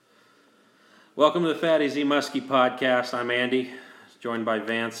Welcome to the Fatty Z Muskie podcast. I'm Andy, joined by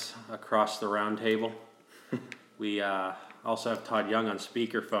Vance across the round table. We also have Todd Young on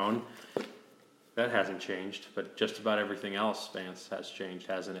speakerphone. That hasn't changed, but just about everything else, Vance, has changed,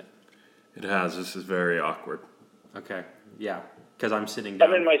 hasn't it? It has. This is very awkward. Okay, yeah, because I'm sitting down.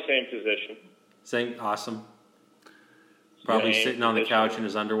 I'm in my same position. Same, awesome. Probably sitting on the couch in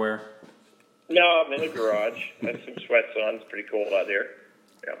his underwear. No, I'm in the garage. I have some sweats on. It's pretty cold out here.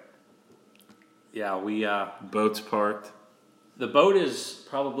 Yeah. Yeah, we... Boat's parked. The boat is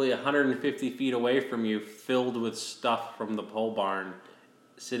probably 150 feet away from you, filled with stuff from the pole barn,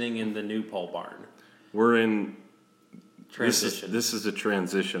 sitting in the new pole barn. We're in... Transition. This is a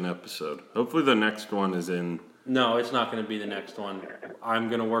transition episode. Hopefully the next one is in... No, it's not going to be the next one. I'm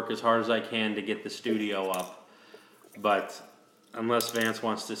going to work as hard as I can to get the studio up. But unless Vance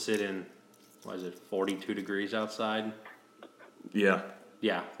wants to sit in, 42 degrees outside? Yeah.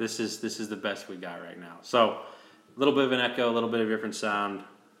 Yeah, this is the best we got right now. So, a little bit of an echo, a little bit of different sound.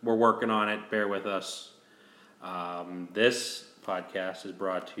 We're working on it. Bear with us. This podcast is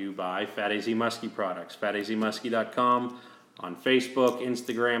brought to you by Fatty Z Muskie Products. FattyZmuskie.com on Facebook,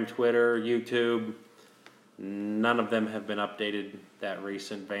 Instagram, Twitter, YouTube. None of them have been updated that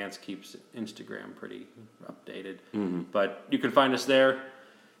recent. Vance keeps Instagram pretty updated. Mm-hmm. But you can find us there.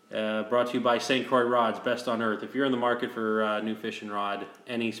 Brought to you by St. Croix Rods, best on earth. If you're in the market for a new fishing rod,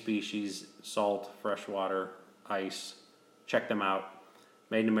 any species, salt, freshwater, ice, check them out.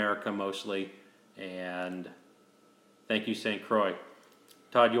 Made in America mostly. And thank you, St. Croix.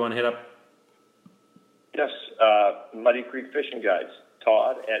 Todd, you want to hit up? Yes, Muddy Creek Fishing Guides.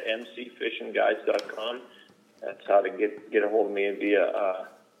 Todd at mcfishingguides.com. That's how to get a hold of me via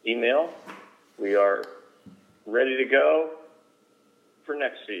email. We are ready to go for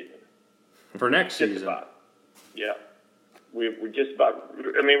next season. For next Just season? about. Yeah. We're just about,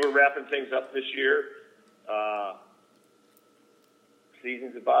 we're wrapping things up this year.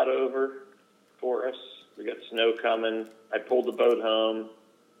 Season's about over for us. We got snow coming. I pulled the boat home.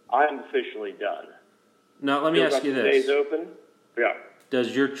 I'm officially done. Now, let me ask you this. Days open. Yeah.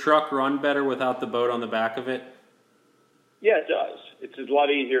 Does your truck run better without the boat on the back of it? Yeah, it does. It's a lot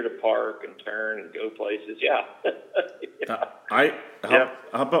easier to park and turn and go places. Yeah. How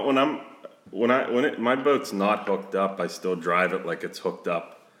about when my boat's not hooked up, I still drive it like it's hooked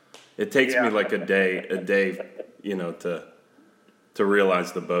up. It takes me like a day, to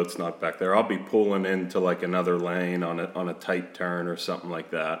realize the boat's not back there. I'll be pulling into like another lane on a tight turn or something like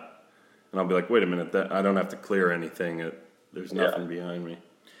that, and I'll be like, wait a minute, I don't have to clear anything. There's nothing behind me.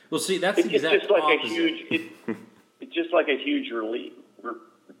 Well, see, that's the exact opposite. It's just like a huge relief.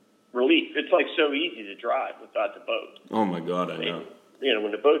 It's like so easy to drive without the boat. Oh my God, I know.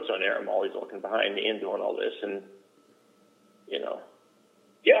 When the boat's on there, I'm always looking behind me and doing all this, and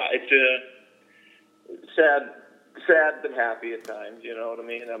it's sad but happy at times. You know what I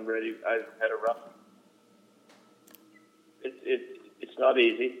mean? I'm ready. I've had a rough. It's not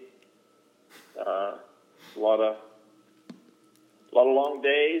easy. A lot of long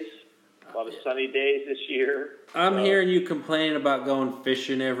days. A lot of sunny days this year. I'm hearing you complaining about going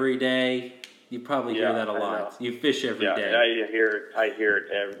fishing every day. You probably hear that a lot. You fish every day. Yeah, I hear it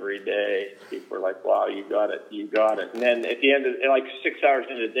every day. People are like, wow, you got it. And then at the end of, 6 hours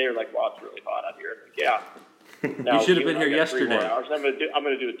into the day, they're like, wow, it's really hot out here. Like, yeah. Now, you should have been here yesterday. 3 more hours. I'm going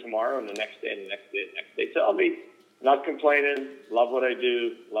to do it tomorrow and the next day and the next day and the next day. So I'll be not complaining. Love what I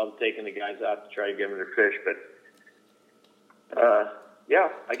do. Love taking the guys out to try to give them their fish. But,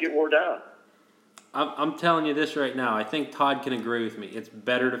 I get wore down. I'm telling you this right now. I think Todd can agree with me. It's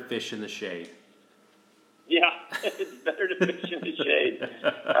better to fish in the shade. Yeah, it's better to fish in the shade.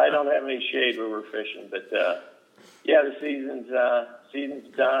 I don't have any shade where we're fishing, but the season's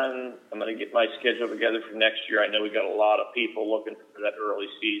done. I'm going to get my schedule together for next year. I know we got a lot of people looking for that early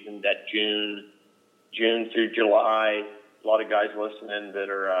season, that June through July. A lot of guys listening that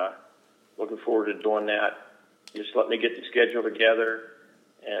are looking forward to doing that. Just let me get the schedule together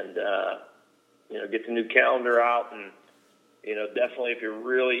and get the new calendar out, and definitely if you're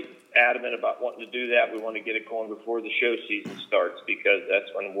really adamant about wanting to do that, we want to get it going before the show season starts, because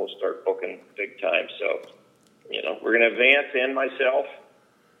that's when we'll start booking big time. So we're going to Vance and myself.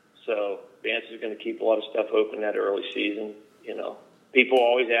 So Vance is going to keep a lot of stuff open that early season. People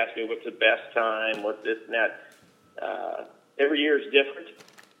always ask me what's the best time, what's this and that. Every year is different,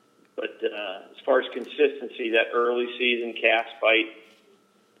 but as far as consistency, that early season cast bite,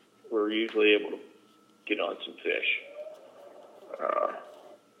 we're usually able to get on some fish.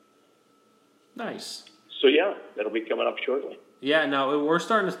 Nice. So, that'll be coming up shortly. Yeah, no, we're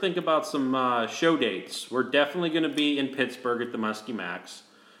starting to think about some show dates. We're definitely going to be in Pittsburgh at the Muskie Max.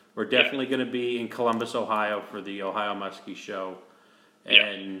 We're definitely going to be in Columbus, Ohio for the Ohio Muskie Show.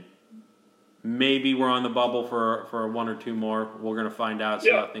 And maybe we're on the bubble for one or two more. We're going to find out,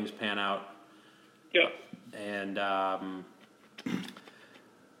 see how things pan out. Yeah. And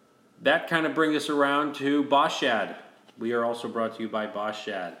that kind of brings us around to Boss Shad. We are also brought to you by Boss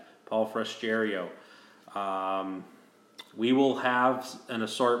Shad, Paul Frusciario. We will have an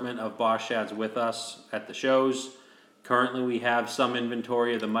assortment of Boss Shads with us at the shows. Currently, we have some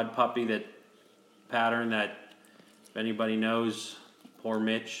inventory of the Mud Puppy pattern that, if anybody knows, poor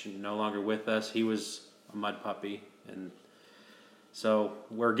Mitch, no longer with us. He was a Mud Puppy, and so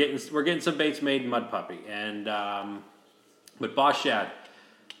we're getting some baits made in Mud Puppy. And with Boss Shad,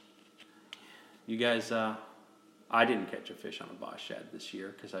 you guys, I didn't catch a fish on a Boss Shad this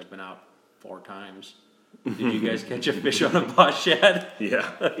year because I've been out 4 times. Did you guys catch a fish on a Boss Shad?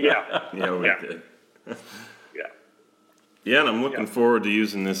 Yeah. Yeah. Yeah, we did. Yeah. Yeah, and I'm looking forward to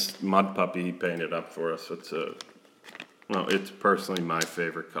using this Mud Puppy he painted up for us. It's personally my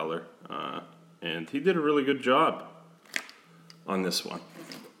favorite color. And he did a really good job on this one.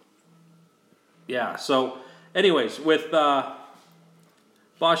 Yeah, so anyways, with Boss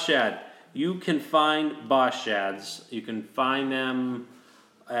Shad, you can find Boss Shads. You can find them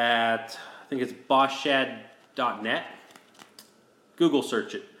at, I think it's bossshad.net. Google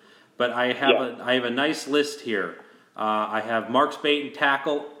search it. But I have a nice list here. I have Mark's Bait and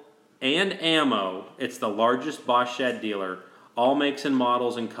Tackle and Ammo. It's the largest Boss Shad dealer. All makes and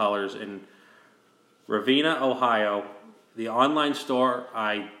models and colors in Ravenna, Ohio. The online store,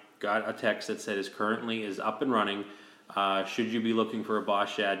 I got a text that said is up and running. Should you be looking for a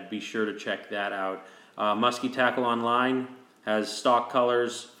Boss Shad, be sure to check that out. Muskie Tackle Online has stock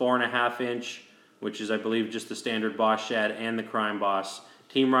colors, 4.5 inch, which is, I believe, just the standard Boss Shad and the Crime Boss.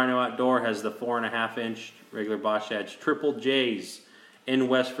 Team Rhino Outdoor has the 4.5 inch regular Boss Shads. Triple J's in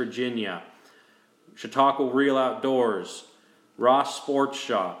West Virginia. Chautauqua Real Outdoors. Ross Sports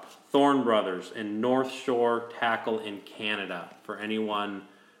Shop. Thorn Brothers, and North Shore Tackle in Canada. For anyone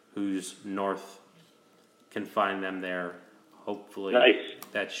who's north can find them there. Hopefully,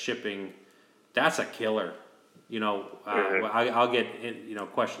 that shipping, that's a killer. I'll get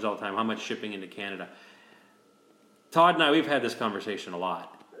questions all the time. How much shipping into Canada? Todd and I, we've had this conversation a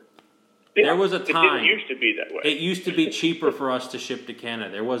lot. Yeah, there was a time. It didn't used to be that way. It used to be cheaper for us to ship to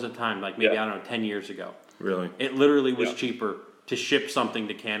Canada. There was a time, like maybe, 10 years ago. Really? It literally was cheaper to ship something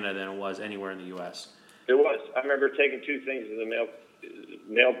to Canada than it was anywhere in the U.S. It was. I remember taking 2 things to the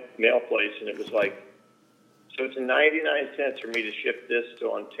mail place, and it was like, so it's 99 cents for me to ship this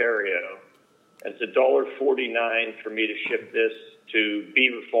to Ontario, and it's $1.49 for me to ship this to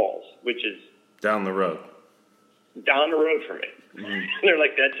Beaver Falls, which is down the road. Down the road for me. And they're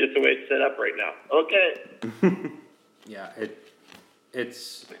like, that's just the way it's set up right now. Okay. Yeah,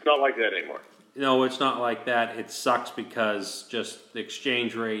 it's not like that anymore. No, it's not like that. It sucks because just the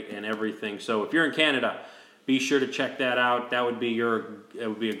exchange rate and everything. So if you're in Canada, be sure to check that out. It would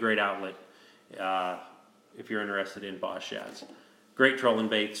be a great outlet if you're interested in Boss Shads. Great trolling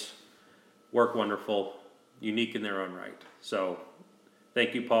baits, work wonderful, unique in their own right. So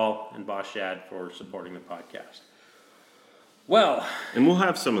thank you, Paul and Boss Shad, for supporting the podcast. Well, and we'll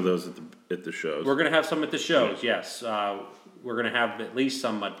have some of those at the shows. We're going to have some at the shows. Yes, we're going to have at least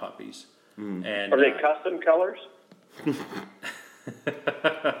some Mud Puppies. And, are they custom colors?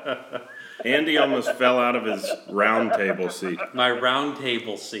 Andy almost fell out of his round table seat. My round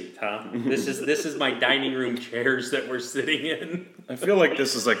table seat, huh? This is my dining room chairs that we're sitting in. I feel like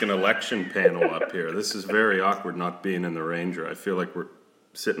this is like an election panel up here. This is very awkward not being in the Ranger. I feel like we're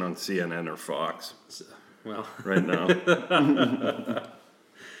sitting on CNN or Fox. Well, right now.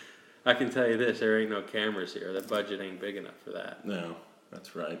 I can tell you this, there ain't no cameras here. The budget ain't big enough for that. No,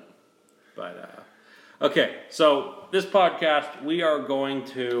 that's right. But, okay, so this podcast,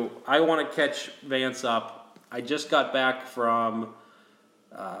 I want to catch Vance up. I just got back from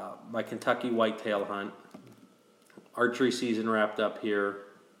my Kentucky whitetail hunt. Archery season wrapped up here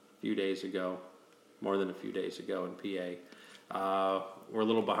a few days ago, more than a few days ago in PA. We're a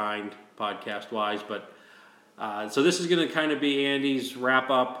little behind podcast-wise, but so this is going to kind of be Andy's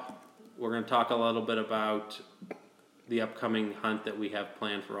wrap-up. We're going to talk a little bit about the upcoming hunt that we have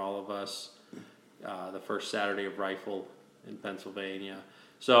planned for all of us, the first Saturday of Rifle in Pennsylvania.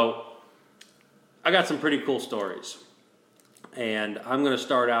 So I got some pretty cool stories, and I'm going to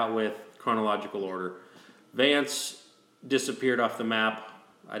start out with chronological order. Vance disappeared off the map.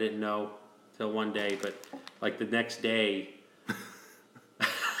 I didn't know till one day, but like the next day,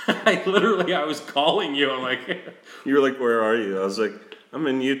 I was calling you. I'm like, you were like, where are you? I was like, I'm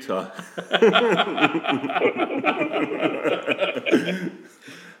in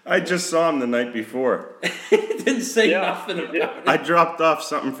I just saw him the night before. Didn't say Yeah, nothing you about did. it. I dropped off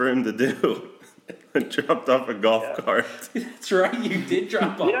something for him to do. I dropped off a golf cart. That's right, you did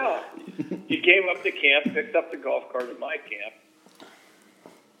drop off. Yeah. You came up to camp, picked up the golf cart at my camp.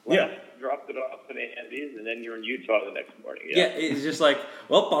 Yeah. Left, dropped it off at Andy's, and then you're in Utah the next morning. Yeah, it's just like,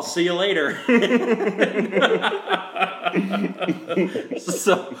 well, I'll see you later.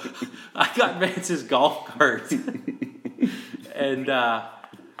 So I got Vance's golf cart, and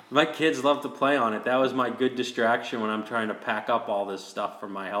my kids love to play on it. That was my good distraction when I'm trying to pack up all this stuff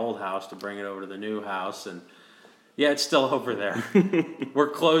from my old house to bring it over to the new house. And yeah, it's still over there. We're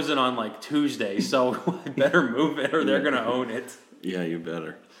closing on like Tuesday, so I better move it or they're gonna own it. Yeah, you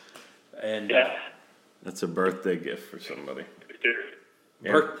better. And Yeah. That's a birthday gift for somebody.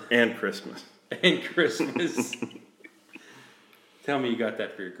 And Christmas. and Christmas. Tell me you got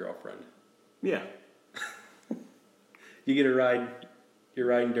that for your girlfriend. Yeah. You get a ride. You're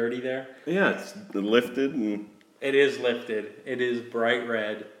riding dirty there. Yeah, it's lifted and It is lifted. It is bright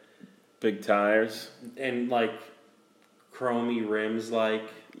red big tires. and like chromy rims, like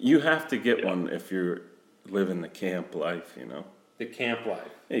You have to get one if you're living the camp life, you know. the camp life.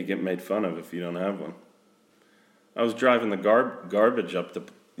 Yeah, you get made fun of if you don't have one. I was driving the garbage up to,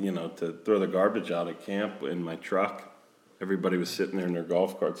 to throw the garbage out at camp in my truck. Everybody was sitting there in their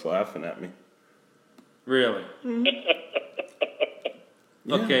golf carts laughing at me. Really?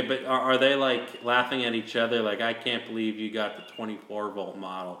 Yeah. Okay, but are they like laughing at each other? Like, I can't believe you got the 24 volt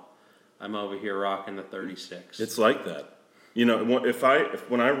model. I'm over here rocking the 36. It's like that. You know,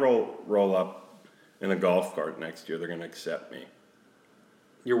 when I roll up in a golf cart next year, they're going to accept me.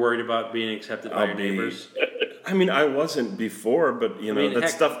 You're worried about being accepted by your neighbors? I mean, I wasn't before, but that heck,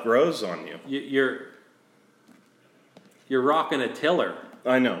 stuff grows on you. You're rocking a tiller.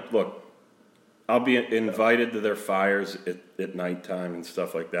 I know. Look, I'll be invited to their fires at nighttime and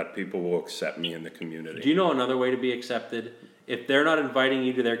stuff like that. People will accept me in the community. Do you know another way to be accepted? If they're not inviting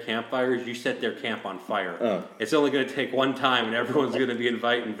you to their campfires, you set their camp on fire. Oh. It's only going to take one time, and everyone's going to be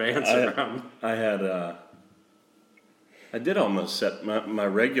inviting Vance around. I did almost set my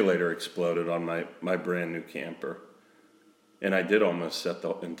regulator exploded on my brand new camper, and I did almost set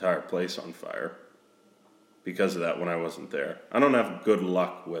the entire place on fire because of that when I wasn't there. I don't have good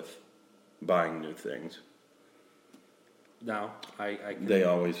luck with buying new things. No, I can, They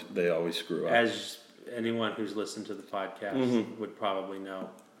always screw up. as anyone who's listened to the podcast would probably know.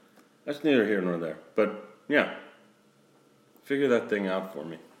 That's neither here nor there. But yeah, figure that thing out for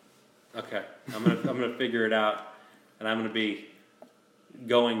me. Okay, I'm gonna figure it out, and I'm gonna be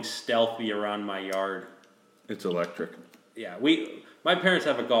going stealthy around my yard. It's electric. Yeah, my parents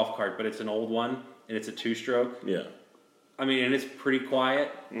have a golf cart, but it's an old one, and it's a 2-stroke. Yeah. I mean, and it's pretty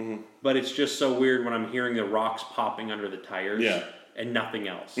quiet, but it's just so weird when I'm hearing the rocks popping under the tires, Yeah. and nothing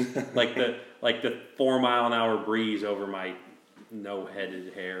else. like the 4 mile an hour breeze over my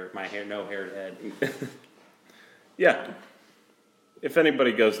no-haired head. Yeah. If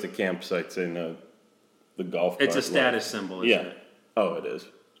anybody goes to campsites, they know the golf cart. It's a status symbol, isn't it? Oh, it is.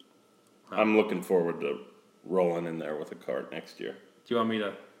 I'm looking forward to rolling in there with a cart next year. Do you want me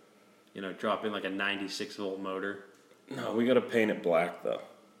to, drop in like a 96 volt motor? No, we got to paint it black though.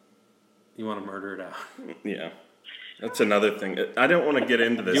 You want to murder it out? Yeah. That's another thing. I don't want to get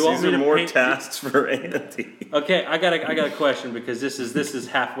into this. You want These me are to more paint- tasks for Andy. Okay, I got a question because this is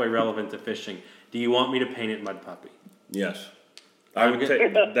halfway relevant to fishing. Do you want me to paint it mud puppy? Yes. I would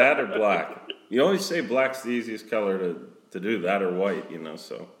take that or black. You always say black's the easiest color to do, that or white,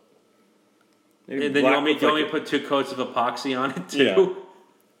 so. Maybe And then you black want me with to put 2 coats of epoxy on it too? Yeah.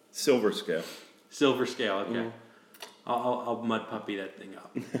 Silver scale. Silver scale, okay. I'll mud puppy that thing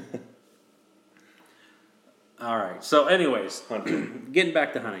up. All right. So, anyways, getting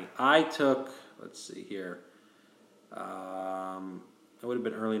back to hunting, I took. Let's see here. It would have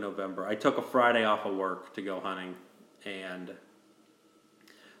been early November. I took a Friday off of work to go hunting, and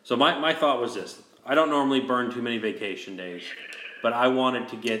so my thought was this: I don't normally burn too many vacation days, but I wanted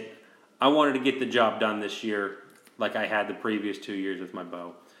to get the job done this year, like I had the previous 2 years with my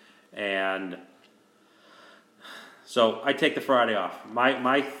bow, and. So I take the Friday off.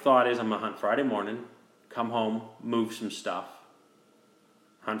 My thought is I'm going to hunt Friday morning, come home, move some stuff,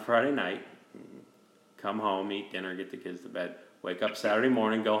 hunt Friday night, come home, eat dinner, get the kids to bed, wake up Saturday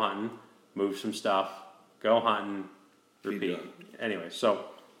morning, go hunting, move some stuff, go hunting, repeat. Anyway, so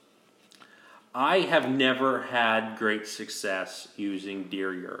I have never had great success using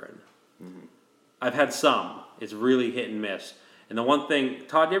deer urine. I've had some. It's really hit and miss. And the one thing,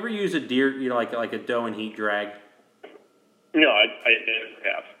 Todd, do you ever use a deer, like a doe and heat drag? No, I never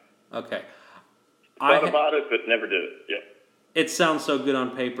have. Okay. Thought about it, but never did it. Yeah. it sounds so good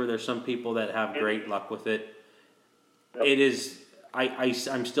on paper. There's some people that have great luck with it. Yep. It is.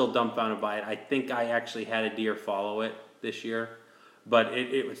 I'm still dumbfounded by it. I think I actually had a deer follow it this year, but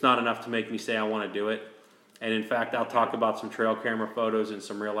it's not enough to make me say I want to do it. And in fact, I'll talk about some trail camera photos and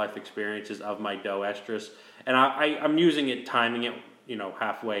some real life experiences of my doe estrus. And I'm using it, timing it,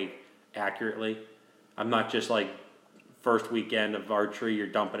 halfway accurately. I'm not just like first weekend of archery, you're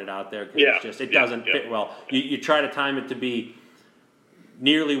dumping it out there because it doesn't fit well. You try to time it to be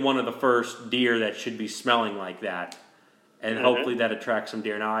nearly one of the first deer that should be smelling like that. And hopefully that attracts some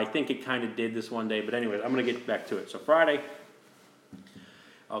deer. Now, I think it kind of did this one day, but anyways, I'm going to get back to it. So Friday,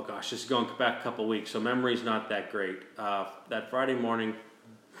 oh gosh, this is going back a couple weeks, so memory's not that great. That Friday morning,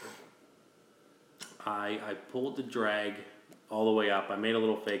 I pulled the drag all the way up. I made a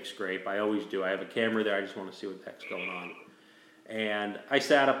little fake scrape. I always do. I have a camera there. I just want to see what the heck's going on. And I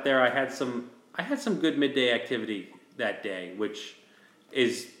sat up there. I had some good midday activity that day, which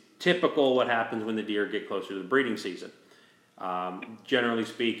is typical what happens when the deer get closer to the breeding season. Generally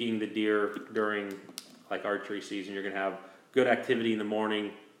speaking, the deer during like archery season, you're going to have good activity in the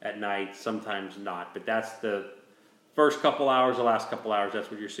morning, at night, sometimes not. But that's the first couple hours, the last couple hours,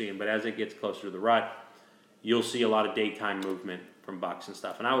 that's what you're seeing. But as it gets closer to the rut, you'll see a lot of daytime movement from bucks and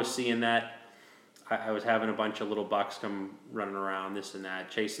stuff. And I was seeing that. I was having a bunch of little bucks come running around, this and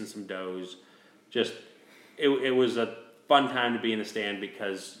that, chasing some does. Just, it was a fun time to be in the stand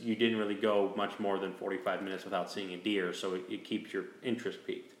because you didn't really go much more than 45 minutes without seeing a deer, so it keeps your interest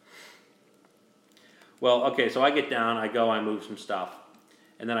peaked. Well, okay, so I get down, I move some stuff,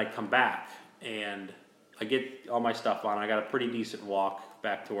 and then I come back, and I get all my stuff on. I got a pretty decent walk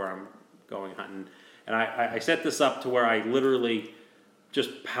back to where I'm going hunting. And I set this up to where I literally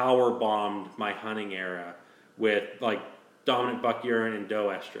just power bombed my hunting area with like dominant buck urine and doe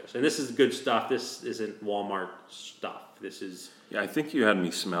estrus. And this is good stuff. This isn't Walmart stuff. This is... Yeah, I think you had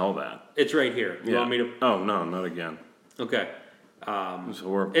me smell that. It's right here. You want me to... Oh, no, not again. Okay. It's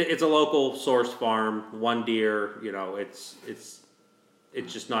horrible. It's a local sourced farm, one deer, it's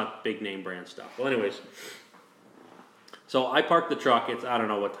just not big name brand stuff. Well, anyways, so I parked the truck. I don't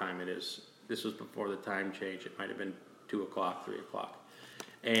know what time it is. This was before the time change. It might have been 2 o'clock, 3 o'clock.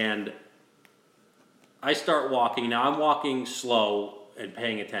 And I start walking. Now I'm walking slow and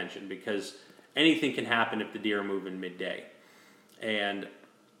paying attention because anything can happen if the deer are moving midday. And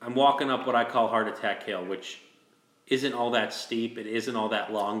I'm walking up what I call Heart Attack Hill, which isn't all that steep. It isn't all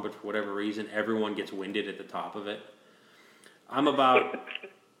that long, but for whatever reason, everyone gets winded at the top of it. I'm about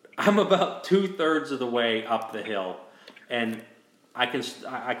 2/3 of the way up the hill, and I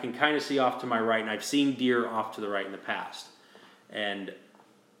can kind of see off to my right, and I've seen deer off to the right in the past. And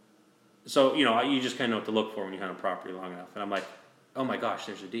so, you just kind of know what to look for when you hunt a property long enough. And I'm like, oh my gosh,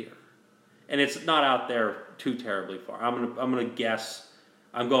 there's a deer. And it's not out there too terribly far. I'm gonna guess,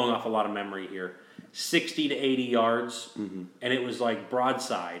 I'm going off a lot of memory here, 60 to 80 yards, and it was like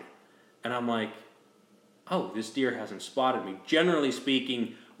broadside. And I'm like, oh, this deer hasn't spotted me. Generally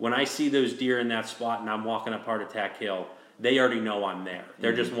speaking, when I see those deer in that spot and I'm walking up Heart Attack Hill, they already know I'm there.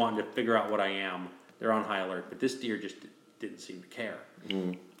 They're just wanting to figure out what I am. They're on high alert. But this deer just didn't seem to care.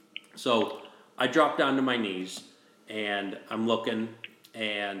 So I drop down to my knees, and I'm looking,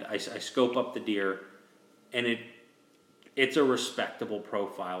 and I scope up the deer, and it's a respectable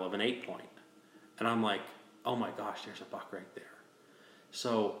profile of an 8-point. And I'm like, oh my gosh, there's a buck right there.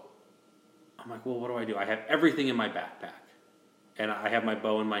 So I'm like, well, what do? I have everything in my backpack, and I have my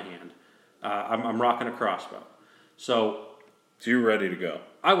bow in my hand. I'm rocking a crossbow. So you're ready to go?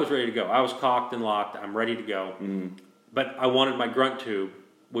 I was ready to go. I was cocked and locked. I'm ready to go. But I wanted my grunt tube,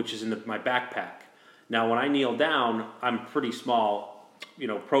 which is in my backpack. Now, when I kneel down, I'm pretty small,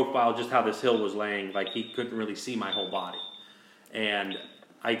 profile, just how this hill was laying. Like, he couldn't really see my whole body. And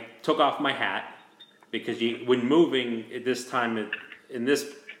I took off my hat, because when moving at this time, in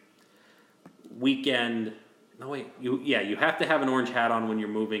this weekend, you have to have an orange hat on when you're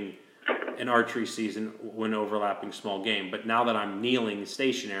moving in archery season when overlapping small game. But now that I'm kneeling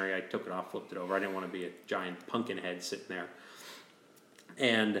stationary, I took it off, flipped it over. I didn't want to be a giant pumpkin head sitting there.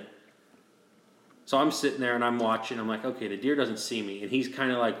 And so I'm sitting there and I'm watching. I'm like, okay, the deer doesn't see me, and he's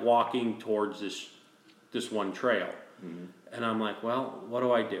kind of like walking towards this one trail. And I'm like, well, what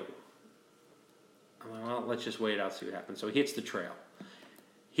do I do? I'm like, well, let's just wait it out, see what happens. So he hits the trail.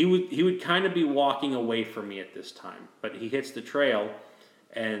 He would kind of be walking away from me at this time, but he hits the trail,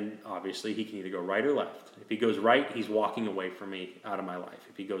 and obviously he can either go right or left. If he goes right, he's walking away from me, out of my life.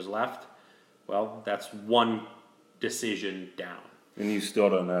 If he goes left, well, that's one decision down. And you still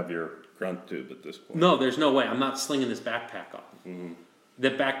don't have your grunt tube at this point? No, there's no way. I'm not slinging this backpack off.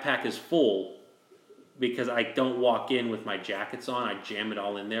 The backpack is full because I don't walk in with my jackets on. I jam it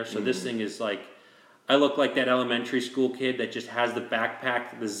all in there. So this thing is like, I look like that elementary school kid that just has the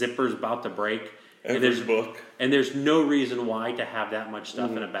backpack, the zipper's about to break. Every book. And there's no reason why to have that much stuff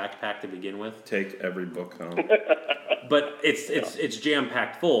in a backpack to begin with. Take every book home. But it's jam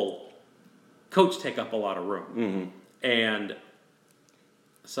packed full. Coats take up a lot of room, and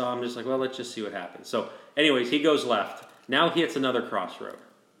so I'm just like, well, let's just see what happens. So, anyways, he goes left. Now he hits another crossroad.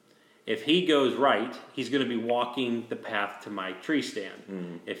 If he goes right, he's going to be walking the path to my tree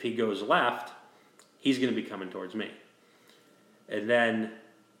stand. If he goes left, he's going to be coming towards me. And then,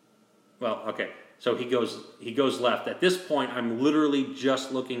 well, okay. So he goes left. At this point, I'm literally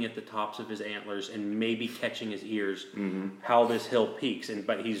just looking at the tops of his antlers and maybe catching his ears, how this hill peaks.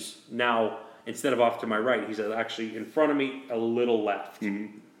 But he's now, instead of off to my right, he's actually in front of me, a little left.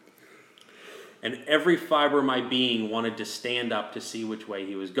 And every fiber of my being wanted to stand up to see which way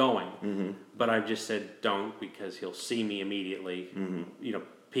he was going. But I just said, don't, because he'll see me immediately,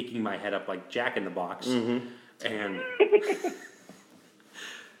 peeking my head up like Jack in the Box. And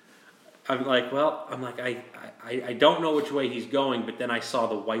I'm like, I don't know which way he's going, but then I saw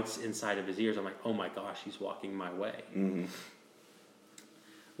the whites inside of his ears. I'm like, oh my gosh, he's walking my way.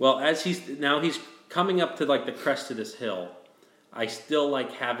 Well, as he's coming up to like the crest of this hill, I still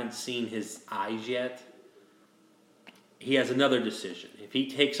haven't seen his eyes yet. He has another decision. If he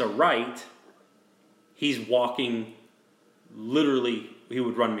takes a right, he's walking, literally, he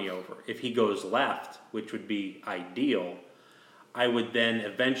would run me over. If he goes left, which would be ideal, I would then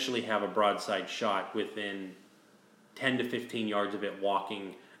eventually have a broadside shot within 10 to 15 yards of it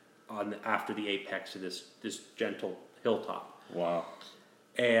walking after the apex of this gentle hilltop. Wow.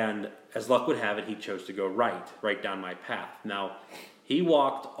 And as luck would have it, he chose to go right down my path. Now, he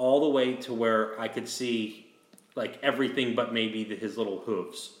walked all the way to where I could see everything but maybe his little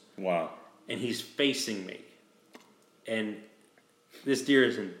hooves. Wow. And he's facing me. And this deer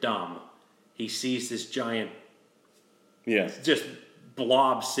isn't dumb. He sees this giant just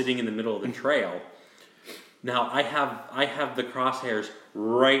blob sitting in the middle of the trail. Now, I have the crosshairs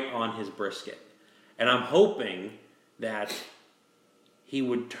right on his brisket. And I'm hoping that he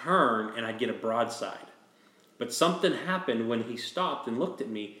would turn and I'd get a broadside. But something happened when he stopped and looked at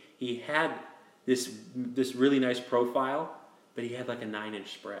me. He had this really nice profile, but he had like a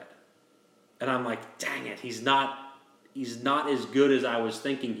 9-inch spread. And I'm like, dang it, he's not as good as I was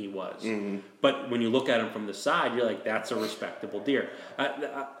thinking he was. But when you look at him from the side, you're like, that's a respectable deer.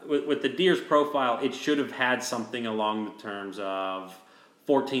 With the deer's profile, it should have had something along the terms of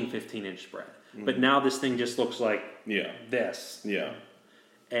 14, 15-inch spread. But now this thing just looks like this. Yeah.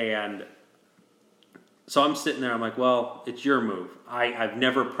 And so I'm sitting there, I'm like, well, it's your move. I've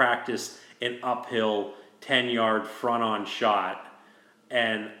never practiced an uphill 10-yard front-on shot.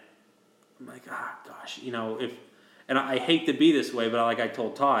 And I'm like, gosh, and I hate to be this way, but like I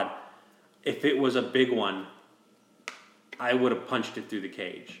told Todd, if it was a big one, I would have punched it through the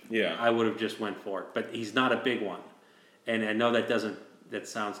cage. Yeah. I would have just went for it. But he's not a big one. And I know that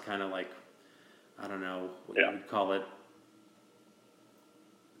sounds kind of like, I don't know what you would call it,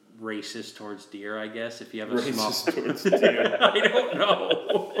 racist towards deer, I guess, if you have a racist towards deer. I don't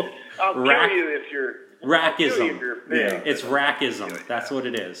know. I'll kill you if you're... Rackism. Yeah. It's rackism. That's what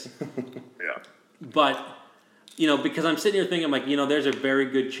it is. Yeah. But, because I'm sitting here thinking, I'm like, there's a very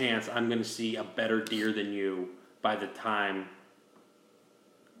good chance I'm going to see a better deer than you by the time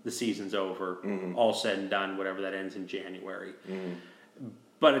the season's over, all said and done, whatever that ends in January.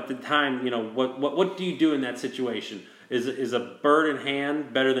 But at the time, what do you do in that situation? Is a bird in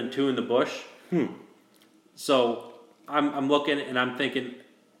hand better than 2 in the bush? So I'm looking and I'm thinking,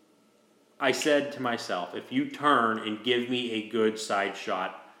 I said to myself, if you turn and give me a good side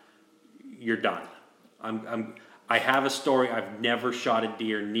shot, you're done. I have a story. I've never shot a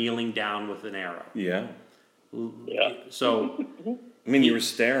deer kneeling down with an arrow. Yeah. Yeah. So you were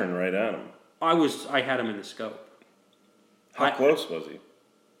staring right at him. I had him in the scope. How close was he?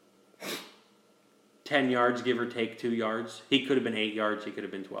 10 yards, give or take 2 yards. He could have been 8 yards. He could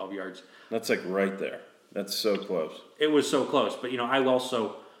have been 12 yards. That's like right there. That's so close. It was so close. But, I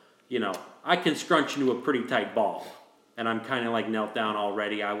also, I can scrunch into a pretty tight ball. And I'm kind of knelt down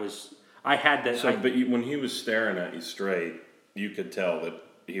already. I had that. So, when he was staring at you straight, you could tell that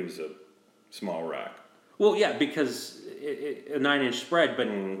he was a small rack. Well, yeah, because a 9-inch spread. But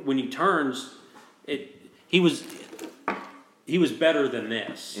when he turns, he was better than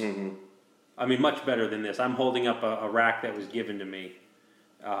this. I mean, much better than this. I'm holding up a rack that was given to me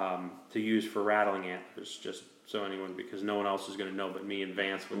to use for rattling antlers, just so because no one else is going to know but me and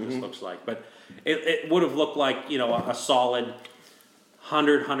Vance what this looks like. But it would have looked like, a solid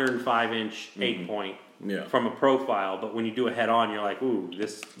 105-inch 8-point Yeah. from a profile, but when you do a head on, you're like, ooh,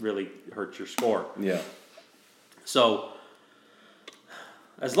 this really hurts your score. Yeah. So,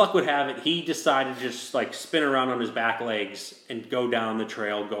 as luck would have it, he decided to just like spin around on his back legs and go down the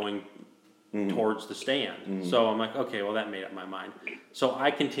trail going towards the stand. So I'm like, okay, well, that made up my mind. So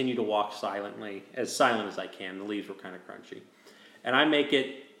I continue to walk silently, as silent as I can. The leaves were kind of crunchy. And I make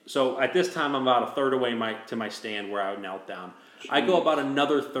it, so at this time I'm about a third away to my stand where I knelt down. I go about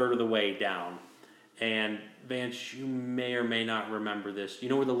another third of the way down. And Vance, you may or may not remember this. You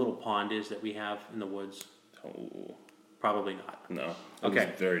know where the little pond is that we have in the woods? Oh, Probably not. no. Okay.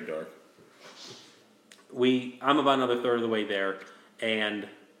 It's very dark. I'm about another third of the way there, and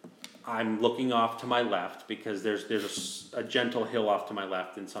I'm looking off to my left because there's a gentle hill off to my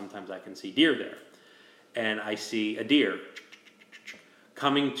left, and sometimes I can see deer there. And I see a deer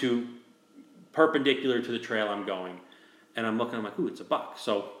coming to perpendicular to the trail I'm going, and I'm looking. I'm like, ooh, it's a buck.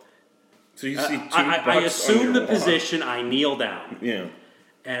 So you see two I bucks assume on your the walk. position. I kneel down. Yeah.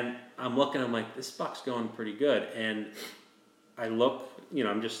 And I'm looking, I'm like, this buck's going pretty good. And I look,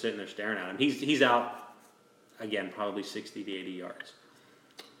 I'm just sitting there staring at him. He's out, again, probably 60 to 80 yards.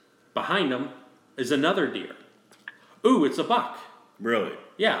 Behind him is another deer. Ooh, it's a buck. Really?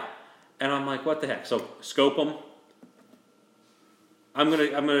 Yeah. And I'm like, what the heck? So scope him. I'm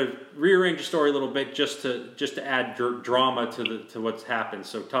gonna rearrange the story a little bit just to add drama to what's happened.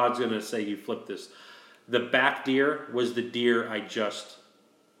 So Todd's gonna say you flipped this. The back deer was the deer I just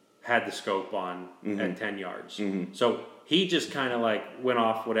had the scope on at 10 yards. So he just kind of like went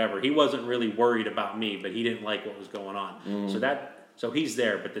off whatever. He wasn't really worried about me, but he didn't like what was going on. So he's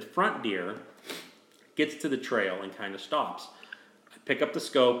there. But the front deer gets to the trail and kind of stops. I pick up the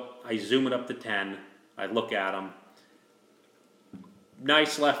scope. I zoom it up to 10. I look at him.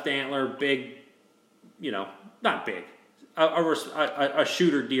 Nice left antler, big, not big. A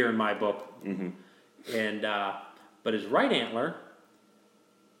shooter deer in my book. And but his right antler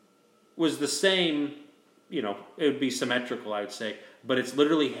was the same, it would be symmetrical, I would say, but it's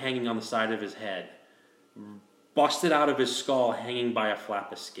literally hanging on the side of his head, busted out of his skull, hanging by a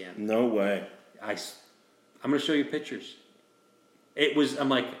flap of skin. No way. I'm going to show you pictures. I'm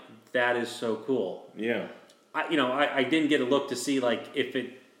like, that is so cool. Yeah. I didn't get a look to see like if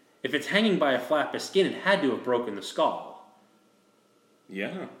it's hanging by a flap of skin, it had to have broken the skull.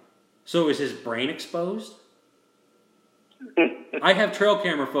 Yeah. So is his brain exposed? I have trail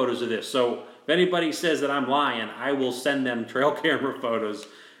camera photos of this, so if anybody says that I'm lying, I will send them trail camera photos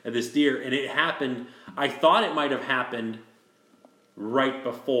of this deer. And it happened, I thought it might have happened right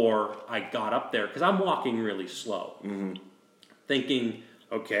before I got up there, because I'm walking really slow. Thinking,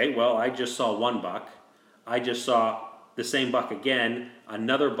 okay, well, I just saw one buck. I just saw the same buck again,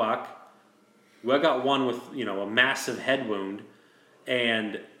 another buck. Well, I got one with, a massive head wound.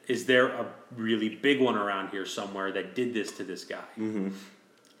 And is there a really big one around here somewhere that did this to this guy?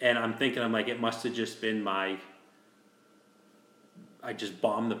 And I'm thinking, it must have just been I just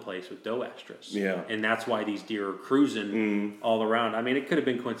bombed the place with doe estrus. Yeah. And that's why these deer are cruising all around. It could have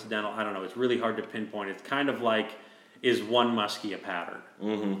been coincidental. I don't know. It's really hard to pinpoint. It's kind of like, is one muskie a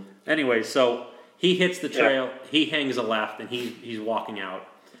pattern? Anyway, so he hits the trail. He hangs a left, and he's walking out.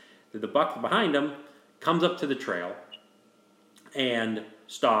 The buck behind him comes up to the trail and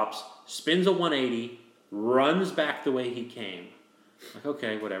stops, spins a 180, runs back the way he came. Like,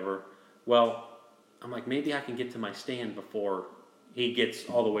 okay, whatever. Well, I'm like, maybe I can get to my stand before he gets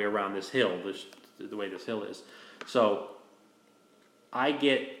all the way around this hill, the way this hill is. So I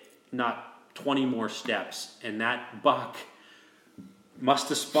get not 20 more steps, and that buck must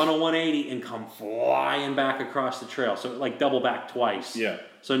have spun a 180 and come flying back across the trail. So like double back twice. Yeah.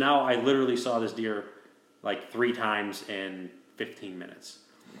 So now I literally saw this deer like 3 times in 15 minutes.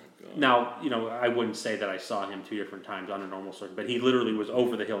 Now, I wouldn't say that I saw him 2 different times on a normal circuit, but he literally was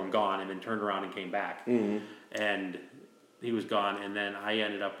over the hill and gone, and then turned around and came back. And he was gone, and then I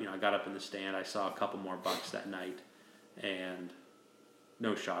ended up, I got up in the stand, I saw a couple more bucks that night, and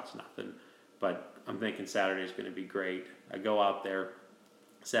no shots, nothing. But I'm thinking Saturday's going to be great. I go out there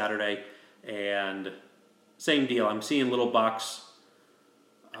Saturday, and same deal. I'm seeing little bucks.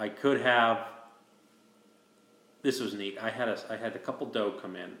 I could have. This was neat. I had a couple doe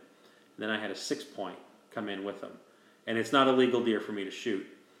come in, and then I had a 6-point come in with them, and it's not a legal deer for me to shoot.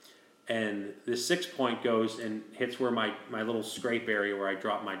 And this 6-point goes and hits where my little scrape area where I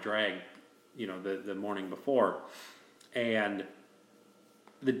dropped my drag, the morning before, and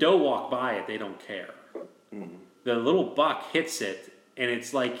the doe walk by it. They don't care. The little buck hits it, and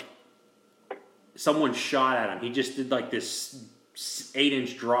it's like someone shot at him. He just did like this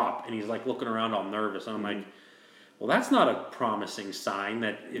 8-inch drop, and he's like looking around all nervous. And I'm like, Well, that's not a promising sign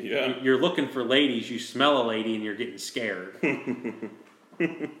that if Yeah. you're looking for ladies, you smell a lady and you're getting scared.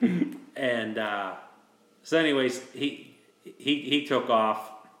 And so, anyways, he took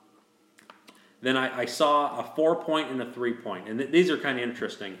off. Then I saw a 4-point and a 3-point, and these are kind of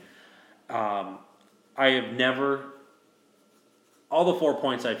interesting. I have never, all the 4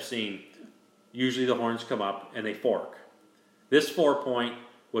 points I've seen, usually the horns come up and they fork. This 4-point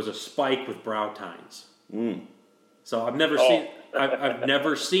was a spike with brow tines. So I've never I've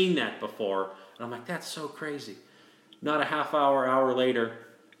never seen that before, and I'm like, that's so crazy. Not a half hour later,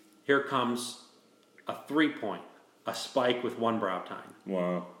 here comes a 3-point, a spike with one brow tine.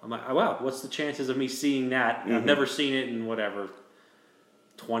 Wow. I'm like, oh, wow, what's the chances of me seeing that? I've never seen it in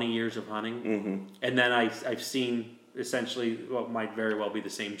 20 years of hunting. And then I've seen essentially what might very well be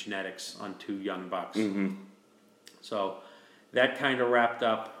the same genetics on 2 young bucks. So that kind of wrapped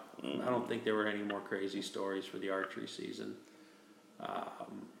up. I don't think there were any more crazy stories for the archery season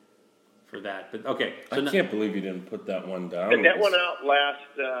for that. But okay. So I can't believe you didn't put that one down. And that went out last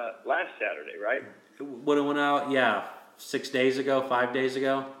Saturday, right? When it went out, 6 days ago, 5 days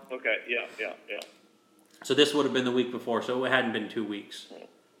ago. Okay, yeah. So this would have been the week before, so it hadn't been 2 weeks.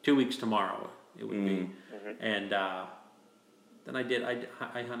 2 weeks tomorrow it would be. And then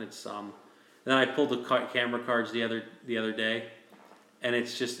I hunted some. Then I pulled the camera cards the other day, and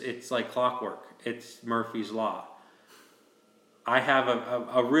it's like clockwork. It's Murphy's Law. I have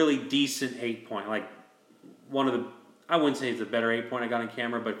a really decent 8-point, like one of the, I wouldn't say it's a better 8-point I got on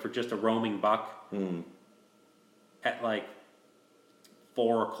camera, but for just a roaming buck at like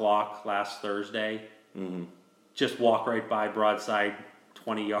 4 o'clock last Thursday, just walk right by broadside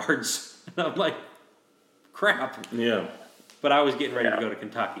 20 yards. And I'm like, crap. Yeah. But I was getting ready to go to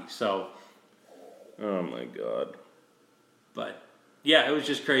Kentucky, so. Oh my God. But yeah, it was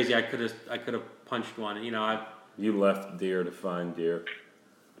just crazy. I could have punched one. You left deer to find deer.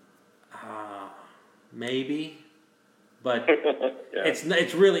 Maybe, but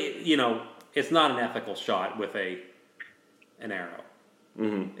it's really, it's not an ethical shot with an arrow.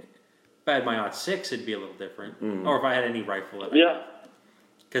 If I had my .6, it'd be a little different, or if I had any rifle.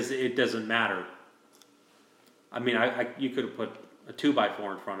 Because it doesn't matter. I mean, you could have put a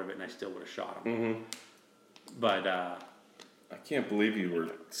 2x4 in front of it, and I still would have shot him. But I can't believe you were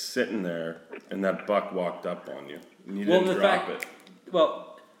sitting there and that buck walked up on you. And you didn't drop it.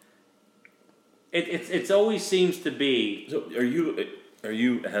 Well, it's always seems to be. So are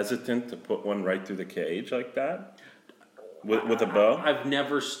you hesitant to put one right through the cage like that? With a bow? I've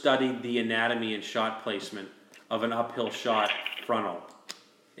never studied the anatomy and shot placement of an uphill shot frontal.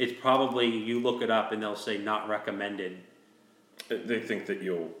 It's probably, you look it up and they'll say not recommended. They think that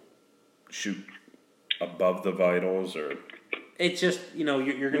you'll shoot above the vitals, or it's just,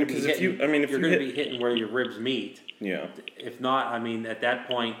 you're going to be hitting. You're going to be hitting where your ribs meet. Yeah. If not, I mean, at that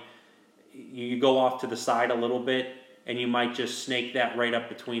point, you go off to the side a little bit, and you might just snake that right up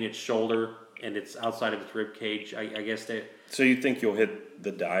between its shoulder and it's outside of its rib cage. I guess that. So you think you'll hit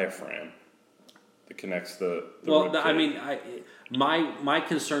the diaphragm that connects the well, rib cage? I mean, my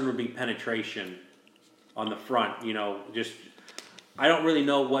concern would be penetration on the front. Just I don't really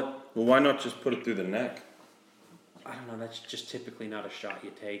know what. Well, why not just put it through the neck? I don't know. That's just typically not a shot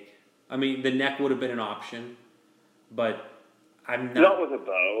you take. I mean, the neck would have been an option, but I'm not. Not with a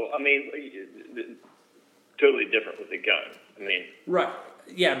bow. I mean, totally different with a gun. I mean, right.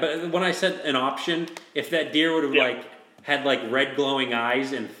 Yeah, but when I said an option, if that deer would have had red glowing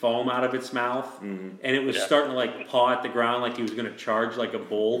eyes and foam out of its mouth, and it was starting to paw at the ground like he was going to charge like a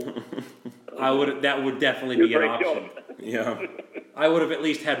bull, that would definitely be an option. Yeah. I would have at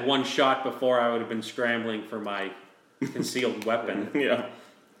least had one shot before I would have been scrambling for my concealed weapon. Yeah.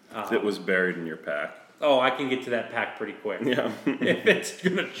 It was buried in your pack. Oh, I can get to that pack pretty quick. Yeah. If it's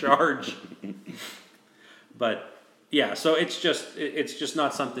going to charge. But yeah, so it's just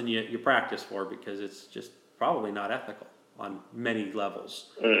not something you practice for, because it's just probably not ethical on many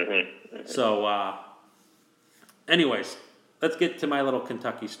levels. So anyways, let's get to my little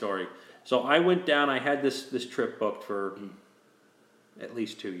Kentucky story. So I went down, I had this trip booked for at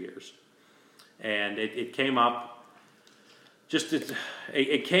least 2 years. And it came up,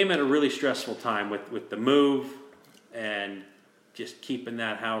 it came at a really stressful time with the move and just keeping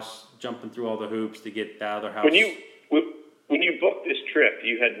that house, jumping through all the hoops to get the other house. When you booked this trip,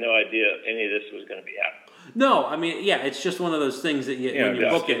 you had no idea any of this was going to be happening. No, I mean, yeah, it's just one of those things that when you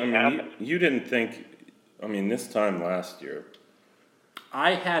book it. I mean, you didn't think, this time last year.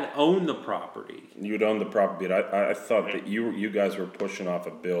 I had owned the property. You'd owned the property, but I thought that you guys were pushing off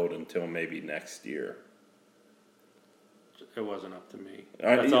a build until maybe next year. it wasn't up to me.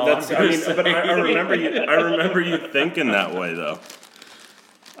 I That's all I'm gonna say. but I remember you thinking that way though.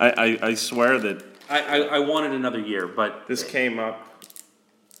 I swear that I wanted another year, but this came up.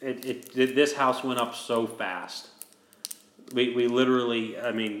 This house went up so fast. We literally,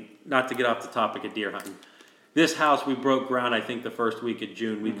 I mean, not to get off the topic of deer hunting, this house we broke ground. I think the first week of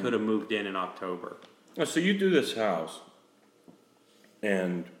June. We could have moved in October. Oh, so you do this house,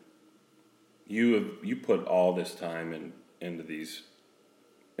 and you put all this time into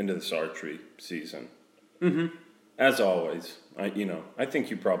this archery season. Mm-hmm. As always, I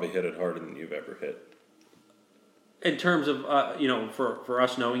think you probably hit it harder than you've ever hit. In terms of for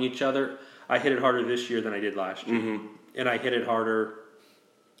us knowing each other, I hit it harder this year than I did last year, and I hit it harder.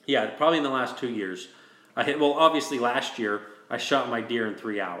 Yeah, probably in the last 2 years. Obviously last year I shot my deer in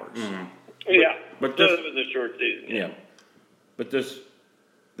 3 hours. Mm-hmm. Yeah, but this was a short season. Yeah, but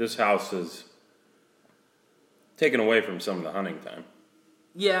this house is taken away from some of the hunting time.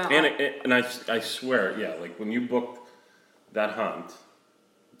 Yeah, and I swear, yeah, like when you booked that hunt,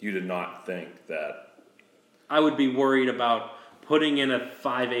 you did not think that I would be worried about putting in a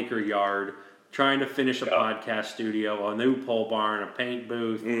 5-acre yard, trying to finish a podcast studio, a new pole barn, a paint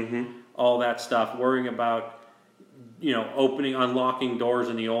booth, all that stuff, worrying about unlocking doors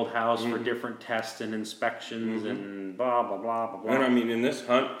in the old house for different tests and inspections and blah, blah, blah, blah, blah. And I mean, and this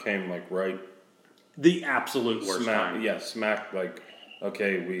hunt came like right... The absolute worst time. Yeah, smack like,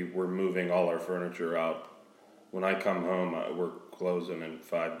 okay, we're moving all our furniture out. When I come home, we're closing in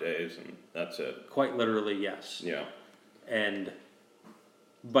 5 days and that's it. Quite literally, yes. Yeah.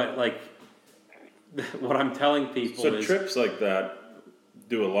 But like, what I'm telling people is... So trips like that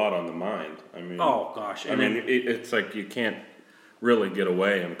do a lot on the mind. I mean... Oh, gosh. It's like you can't really get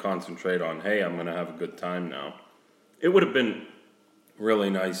away and concentrate on, hey, I'm going to have a good time now. It would have been really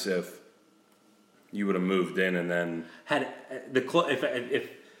nice if you would have moved in and then...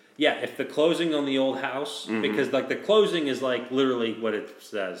 If the closing on the old house, because like the closing is like literally what it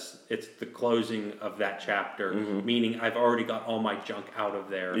says. It's the closing of that chapter, meaning I've already got all my junk out of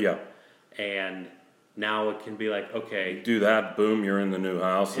there. Yeah. And now it can be like, okay. Do that, boom, you're in the new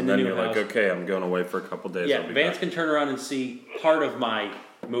house. And then you're like, okay, I'm going away for a couple days. Yeah, Vance can turn around and see part of my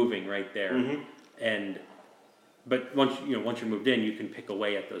moving right there. But once you're moved in, you can pick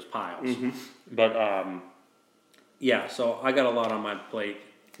away at those piles. But so I got a lot on my plate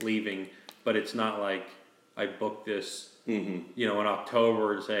leaving, but it's not like I booked this in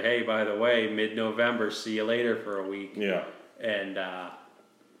October and say, hey, by the way, mid-November, see you later for a week. Yeah. And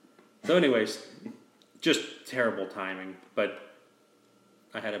so anyways, just terrible timing, but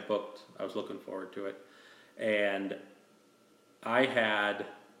I had it booked. I was looking forward to it. And I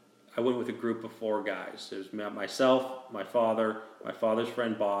went with a group of 4 guys. It was myself, my father's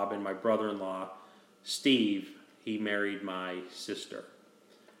friend Bob, and my brother-in-law, Steve. He married my sister.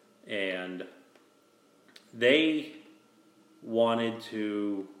 And they wanted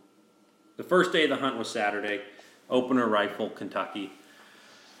to... The first day of the hunt was Saturday. Opener rifle, Kentucky.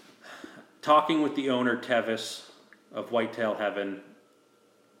 Talking with the owner, Tevis, of Whitetail Heaven.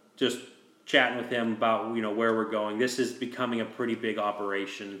 Just chatting with him about, where we're going. This is becoming a pretty big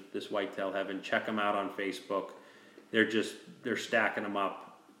operation, this Whitetail Heaven. Check them out on Facebook. They're stacking them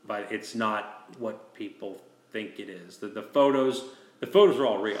up. But it's not what people think it is. The photos are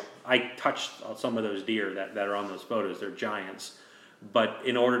all real. I touched some of those deer that are on those photos. They're giants. But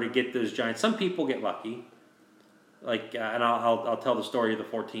in order to get those giants, some people get lucky. Like, and I'll tell the story of the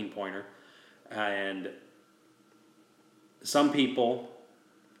 14-pointer. And some people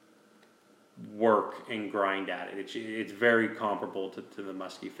work and grind at it. It's very comparable to the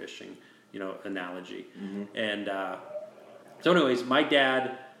muskie fishing, analogy. And so anyways, my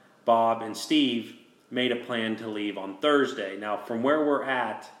dad, Bob, and Steve made a plan to leave on Thursday. Now, from where we're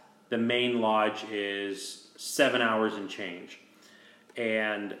at, the main lodge is 7 hours and change.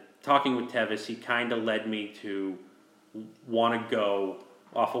 And talking with Tevis, he kind of led me to want to go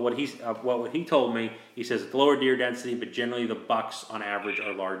off of what he told me. He says it's lower deer density, but generally the bucks on average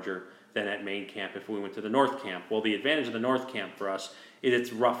are larger than at main camp if we went to the north camp. Well, the advantage of the north camp for us is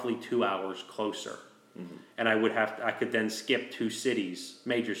it's roughly 2 hours closer. And I could then skip 2 cities,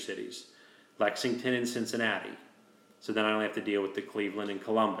 major cities, Lexington and Cincinnati. So then I only have to deal with the Cleveland and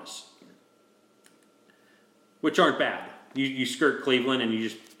Columbus, which aren't bad. You skirt Cleveland and you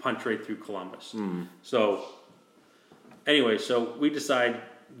just punch right through Columbus. So anyway, so we decide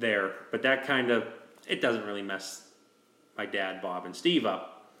there, but that it doesn't really mess my dad, Bob, and Steve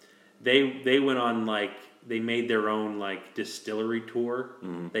up. They went on they made their own distillery tour.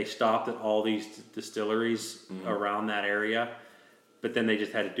 They stopped at all these distilleries around that area, but then they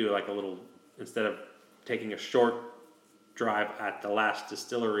just had to do a little, instead of taking a short drive at the last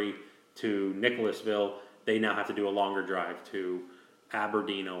distillery to Nicholasville, they now have to do a longer drive to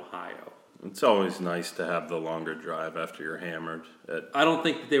Aberdeen, Ohio. It's always nice to have the longer drive after you're hammered. I don't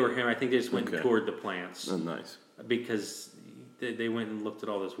think that they were here. I think they just went and Okay. toured the plants Oh, nice. because they went and looked at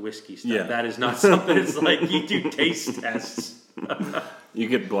all this whiskey stuff. Yeah. That is not something. It's like you do taste tests. You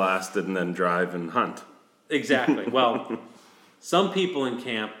get blasted and then drive and hunt. Exactly. Well, some people in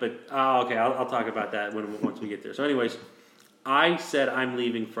camp, but okay, I'll talk about that once we get there. So, anyways, I said I'm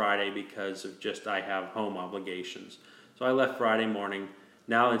leaving Friday because of just I have home obligations. So I left Friday morning.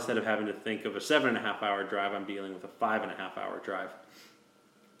 Now instead of having to think of a 7.5 hour drive, I'm dealing with a 5.5 hour drive.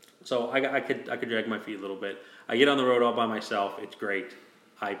 So I could drag my feet a little bit. I get on the road all by myself. It's great.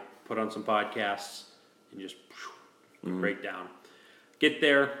 I put on some podcasts and just break down. Get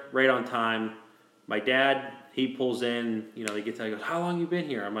there right on time. My dad, he pulls in. You know, he gets there. He goes, "How long you been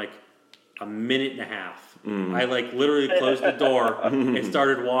here?" I'm like, "A minute and a half." I like literally closed the door and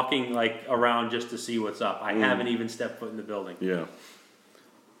started walking like around just to see what's up. I haven't even stepped foot in the building. Yeah.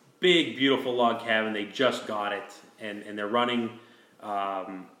 Big, beautiful log cabin. They just got it, and they're running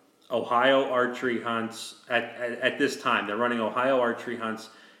Ohio archery hunts at this time. They're running Ohio archery hunts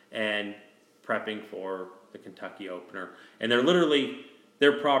and prepping for the Kentucky opener. And they're literally,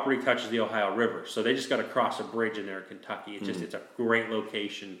 their property touches the Ohio River, so they just got to cross a bridge and they're in Kentucky. It's just it's a great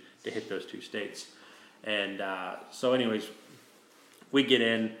location to hit those two states. And so, anyways, we get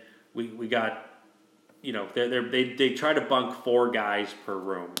in. We got, you know, they try to bunk 4 guys per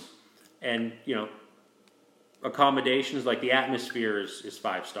room, and you know, accommodations like the atmosphere is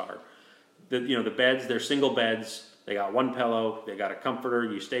 5-star. The beds, they're single beds. They got 1 pillow. They got a comforter.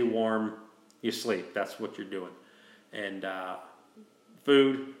 You stay warm. You sleep. That's what you're doing. And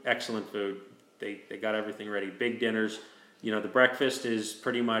food, excellent food. They got everything ready. Big dinners. You know, the breakfast is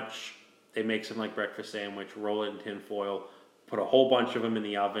pretty much, they make some like breakfast sandwich, roll it in tin foil, put a whole bunch of them in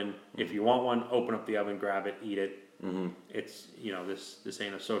the oven. If you want one, open up the oven, grab it, eat it. It's, you know, this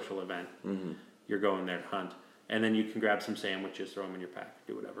ain't a social event. You're going there to hunt. And then you can grab some sandwiches, throw them in your pack,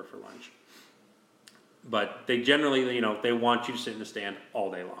 do whatever for lunch. But they generally, you know, they want you to sit in the stand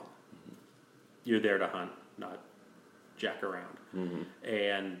all day long. You're there to hunt, not jack around.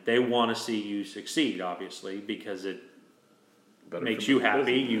 And they want to see you succeed, obviously, because it Better makes for you the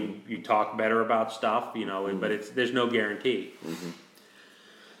happy. business. You talk better about stuff, you know, but there's no guarantee.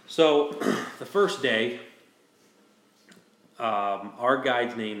 So the first day, our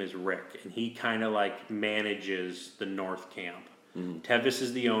guide's name is Rick, and he kind of like manages the North Camp. Tevis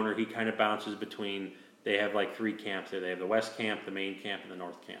is the owner. He kind of bounces between. They have like 3 camps there. They have the West Camp, the Main Camp, and the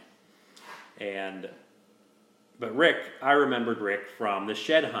North Camp. But Rick, I remembered Rick from the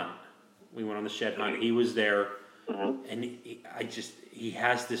shed hunt. We went on the shed hunt. He was there, and he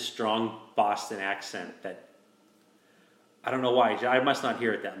has this strong Boston accent that I don't know why. I must not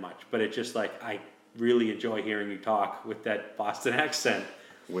hear it that much, but it's just like I really enjoy hearing you talk with that Boston accent.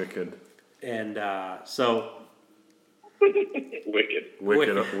 Wicked. And so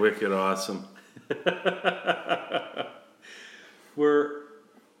Wicked. Awesome.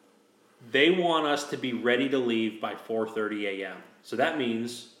 They want us to be ready to leave by 4:30 a.m. So that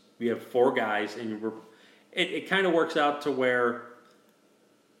means we have 4 guys, and it kind of works out to where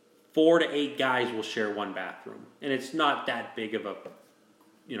 4 to 8 guys will share one bathroom, and it's not that big of a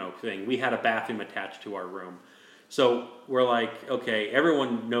thing. We had a bathroom attached to our room, so we're like, okay,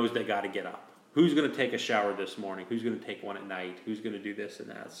 everyone knows they got to get up. Who's going to take a shower this morning? Who's going to take one at night? Who's going to do this and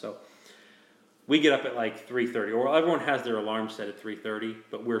that? So we get up at like 3:30, or everyone has their alarm set at 3:30,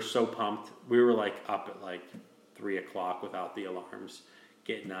 but we're so pumped. We were like up at like 3 o'clock without the alarms,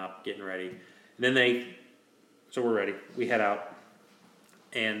 getting up, getting ready. And then so we're ready. We head out,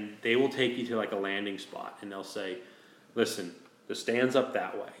 and they will take you to like a landing spot, and they'll say, listen, the stand's up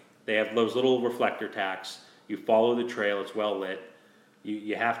that way. They have those little reflector tacks. You follow the trail. It's well lit.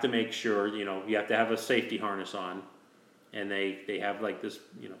 You have to make sure, you have to have a safety harness on. And they have like this,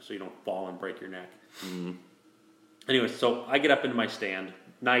 so you don't fall and break your neck. Anyway, so I get up into my stand.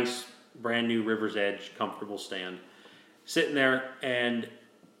 Nice, brand new River's Edge, comfortable stand. Sitting there, and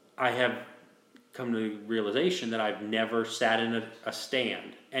I have come to the realization that I've never sat in a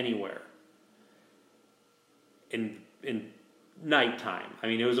stand anywhere in nighttime. I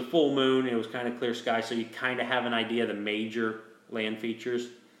mean, it was a full moon. It was kind of clear sky, so you kind of have an idea of the major land features.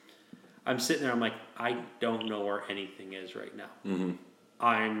 I'm sitting there, I'm like, I don't know where anything is right now.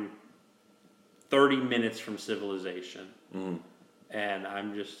 I'm 30 minutes from civilization. And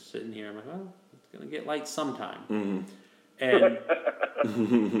I'm just sitting here, I'm like, well, it's going to get light sometime. And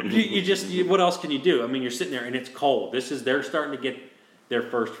you what else can you do? I mean, you're sitting there and it's cold. They're starting to get their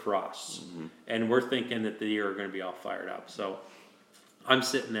first frosts. And we're thinking that the deer are going to be all fired up. So I'm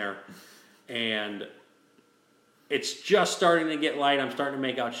sitting there, and it's just starting to get light. I'm starting to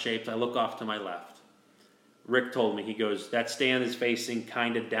make out shapes. I look off to my left. Rick told me, he goes, that stand is facing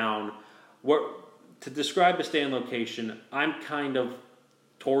kind of down. To describe the stand location, I'm kind of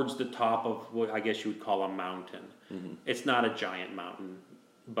towards the top of what I guess you would call a mountain. It's not a giant mountain,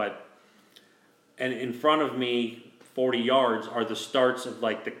 and in front of me, 40 yards, are the starts of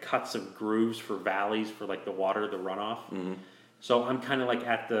like the cuts of grooves for valleys for like the water, the runoff. So I'm kind of like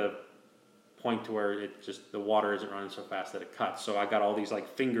at the point to where the water isn't running so fast that it cuts. So I got all these like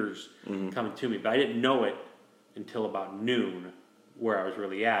fingers coming to me, but I didn't know it until about noon where I was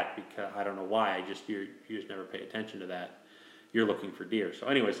really at, because I don't know why. You just never pay attention to that. You're looking for deer. So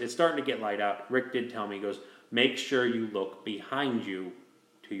anyways, it's starting to get light out. Rick did tell me, he goes, make sure you look behind you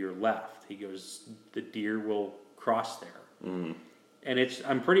to your left. He goes, the deer will cross there. And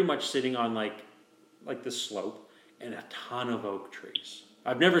I'm pretty much sitting on like the slope and a ton of oak trees.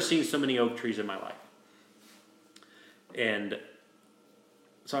 I've never seen so many oak trees in my life. And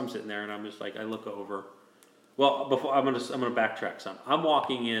so I'm sitting there and I'm just like, I look over. Well, before I'm gonna backtrack some. I'm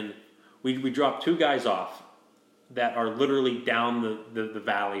walking in. We dropped 2 guys off that are literally down the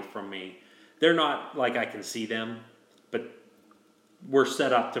valley from me. They're not like I can see them, but we're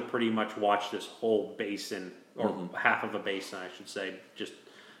set up to pretty much watch this whole basin, or half of a basin, I should say, just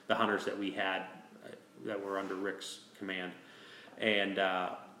the hunters that we had that were under Rick's command. And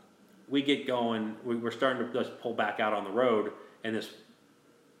we get going. We're starting to just pull back out on the road, and this,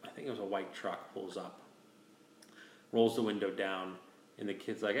 I think it was a white truck, pulls up, rolls the window down, and the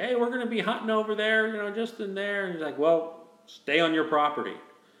kid's like, hey, we're going to be hunting over there, just in there. And he's like, well, stay on your property.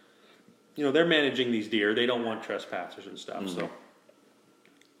 They're managing these deer. They don't want trespassers and stuff. So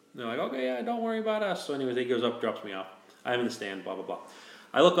they're like, okay, yeah, don't worry about us. So anyways, he goes up, drops me off. I'm in the stand, blah, blah, blah.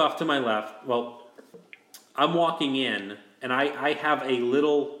 I look off to my left. Well, I'm walking in, and I have a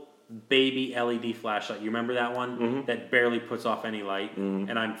little baby LED flashlight. You remember that one? That barely puts off any light.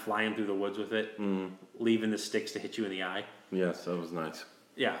 And I'm flying through the woods with it, leaving the sticks to hit you in the eye. Yes, that was nice.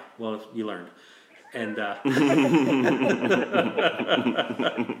 Yeah, well, you learned. And Beth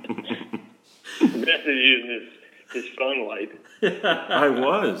is using his phone light. I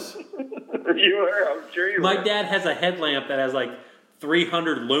was. You were, I'm sure you were. My dad has a headlamp that has like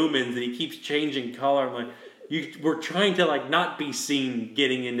 300 lumens, and he keeps changing color. I'm like, we're trying to like not be seen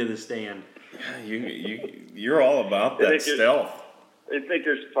getting into the stand. Yeah, you're all about that stealth. They think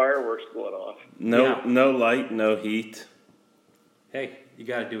there's fireworks going off. No light, no heat. Hey, you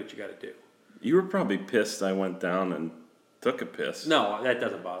got to do what you got to do. You were probably pissed I went down and took a piss. No, that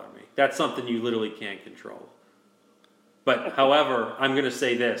doesn't bother me. That's something you literally can't control. But, however, I'm going to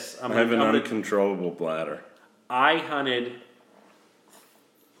say this. I have an uncontrollable bladder. I hunted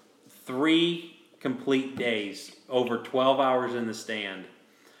 3 complete days, over 12 hours in the stand.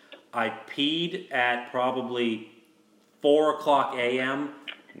 I peed at probably 4 o'clock a.m.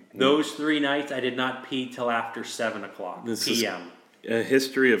 Those 3 nights, I did not pee till after 7 o'clock p.m. A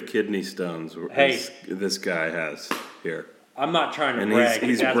history of kidney stones. This guy has here. I'm not trying to and brag.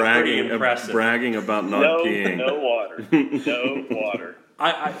 He's that's bragging, pretty impressive. Bragging about not peeing. No water. No water.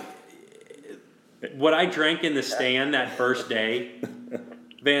 What I drank in the stand that first day,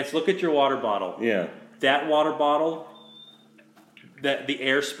 Vance, look at your water bottle. Yeah. That water bottle, the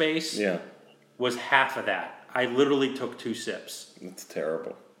airspace, was half of that. I literally took 2 sips. It's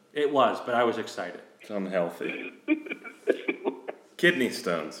terrible. It was, but I was excited. It's unhealthy. Kidney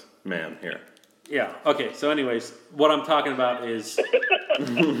stones, man, here. Yeah, okay, so anyways, what I'm talking about is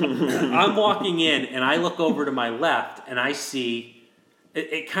I'm walking in and I look over to my left and I see,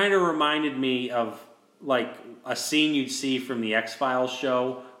 it kind of reminded me of like a scene you'd see from the X-Files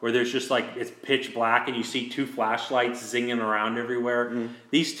show where there's just like, it's pitch black and you see 2 flashlights zinging around everywhere.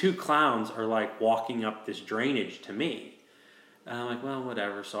 These 2 clowns are like walking up this drainage to me. And I'm like, well,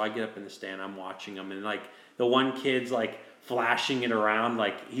 whatever. So I get up in the stand, I'm watching them, and like the one kid's like flashing it around,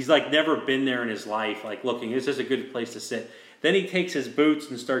 like he's like never been there in his life, like looking, this is a good place to sit. Then he takes his boots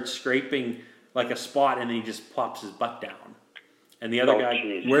and starts scraping like a spot, and then he just plops his butt down. And the other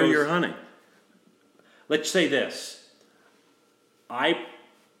guy, where you're hunting? Let's say this. I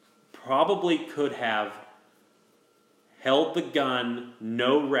probably could have held the gun,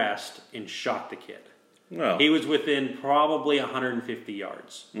 no rest, and shot the kid. Well, he was within probably 150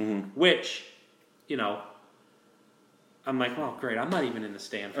 yards, which, I'm like, well, great, I'm not even in the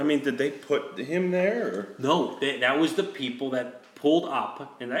stand. Did they put him there? Or? No, that was the people that pulled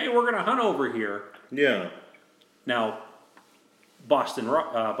up and, hey, we're going to hunt over here. Yeah. Now, Boston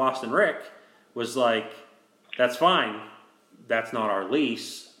Rick was like, that's fine. that's not our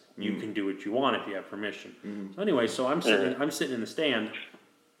lease. You can do what you want if you have permission. So anyway, so I'm sitting in the stand,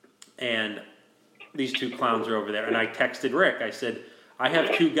 and these two clowns are over there, and I texted Rick. I said, I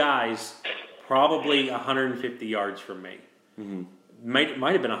have two guys probably 150 yards from me. Might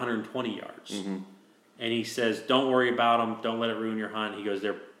have been 120 yards. And he says, don't worry about them. Don't let it ruin your hunt. He goes,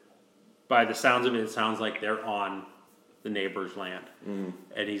 by the sounds of it, it sounds like they're on the neighbor's land.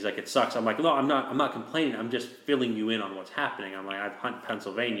 And he's like, it sucks. I'm like, no, I'm not complaining. I'm just filling you in on what's happening. I'm like, I've hunted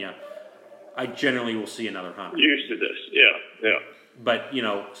Pennsylvania. I generally will see another hunt. Used to this, yeah. But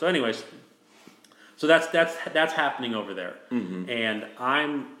so anyways, so that's happening over there. And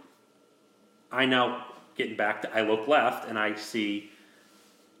I now getting back to, I look left and I see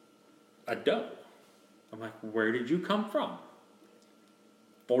a doe. I'm like, where did you come from?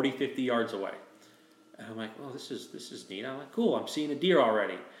 40, 50 yards away. And I'm like, well, this is neat. I'm like, cool, I'm seeing a deer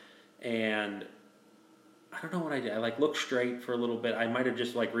already. And I don't know what I did. I look straight for a little bit. I might have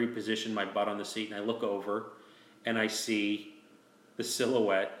just repositioned my butt on the seat, and I look over and I see the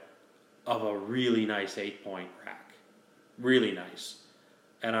silhouette of a really nice 8-point rack. Really nice.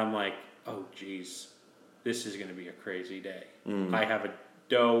 And I'm like, oh geez, this is gonna be a crazy day. I have a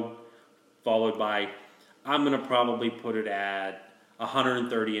doe followed by, I'm going to probably put it at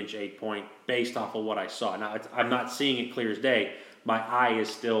 130-inch 8-point based off of what I saw. Now, I'm not seeing it clear as day. My eye is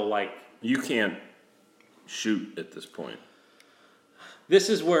still You can't shoot at this point. This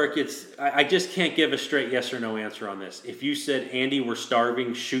is where it gets... I just can't give a straight yes or no answer on this. If you said, Andy, we're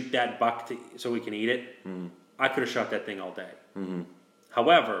starving, shoot that buck so we can eat it, I could have shot that thing all day.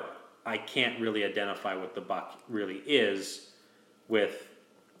 However, I can't really identify what the buck really is with...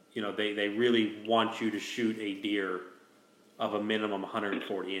 they really want you to shoot a deer of a minimum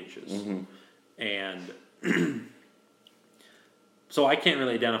 140 inches. And so I can't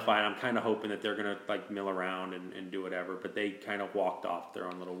really identify it. I'm kind of hoping that they're going to mill around and do whatever, but they kind of walked off their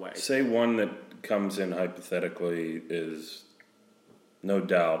own little way. Say one that comes in hypothetically is no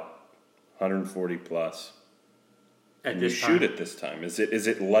doubt 140 plus. And you shoot it this time. Is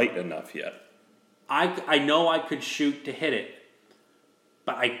it light enough yet? I know I could shoot to hit it,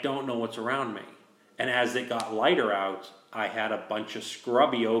 but I don't know what's around me. And as it got lighter out, I had a bunch of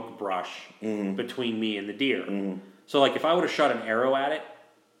scrubby oak brush between me and the deer. So if I would have shot an arrow at it,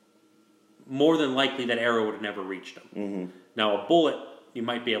 more than likely that arrow would have never reached him. Now a bullet, you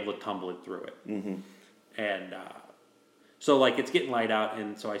might be able to tumble it through it. And so it's getting light out,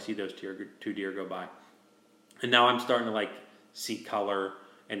 and so I see those two deer go by. And now I'm starting to see color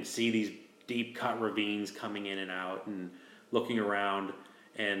and see these deep cut ravines coming in and out and looking around.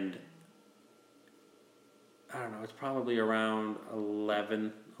 And I don't know, it's probably around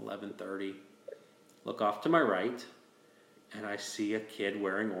 11:30. Look off to my right, and I see a kid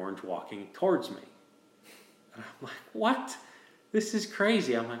wearing orange walking towards me. And I'm like, what? This is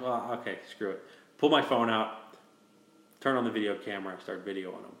crazy. I'm like, well, okay, screw it. Pull my phone out, turn on the video camera, start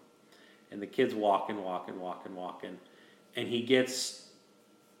videoing him. And the kid's walking, and he gets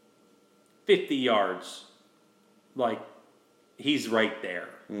 50 yards, he's right there.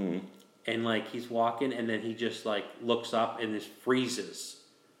 And he's walking, and then he just looks up and just freezes.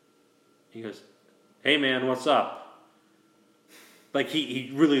 He goes, hey man, what's up?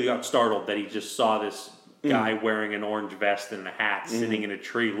 He really got startled that he just saw this guy wearing an orange vest and a hat sitting in a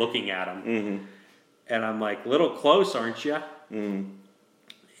tree looking at him. And I'm like, little close, aren't you?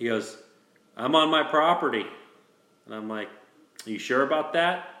 He goes, I'm on my property. And I'm like, are you sure about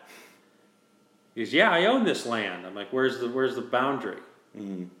that? He goes, yeah, I own this land. I'm like, where's the boundary?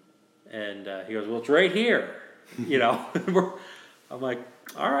 And he goes, well, it's right here. I'm like,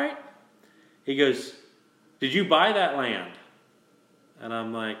 all right. He goes, did you buy that land? And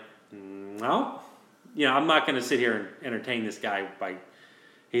I'm like, no. I'm not going to sit here and entertain this guy by...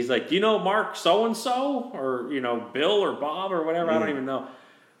 He's like, do you know Mark so-and-so? Or, Bill or Bob or whatever? I don't even know.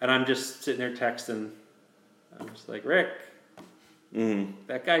 And I'm just sitting there texting. I'm just like, Rick,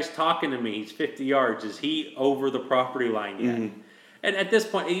 that guy's talking to me. He's 50 yards. Is he over the property line yet? And at this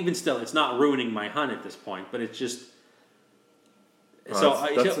point, even still, it's not ruining my hunt at this point, but it's just...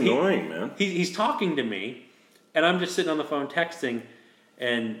 That's annoying, man. He's talking to me, and I'm just sitting on the phone texting,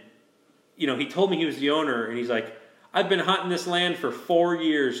 and, he told me he was the owner, and he's like, I've been hunting this land for 4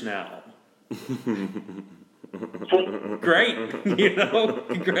 years now. Great,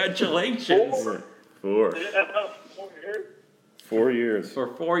 congratulations. 4 years.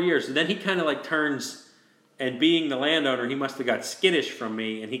 For 4 years. And then he kind of turns, and being the landowner, he must have got skittish from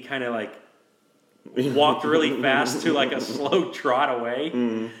me, and he kind of walked really fast to a slow trot away.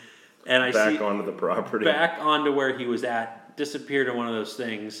 And I back onto the property. Back onto where he was at, disappeared in one of those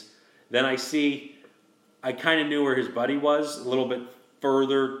things. Then I see I kind of knew where his buddy was a little bit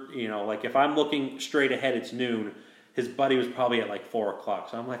further. Like if I'm looking straight ahead, it's noon. His buddy was probably at like 4 o'clock.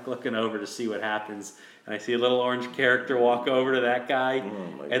 So I'm like looking over to see what happens. And I see a little orange character walk over to that guy.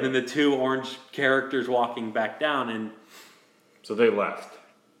 Oh and then the 2 orange characters walking back down. And So they left.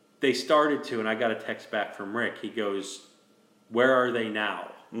 they started to, and I got a text back from Rick. He goes, "Where are they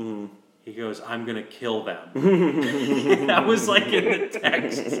now?" Mm-hmm. He goes, "I'm going to kill them." That was like in the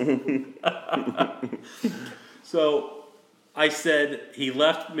text. So I said, he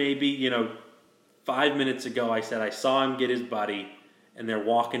left maybe, 5 minutes ago. I said, I saw him get his buddy, and they're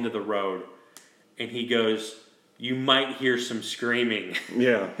walking to the road. And he goes, "You might hear some screaming."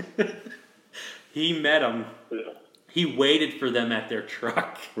 Yeah. He met them. He waited for them at their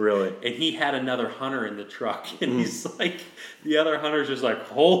truck. Really? And he had another hunter in the truck. And he's like, the other hunter's just like,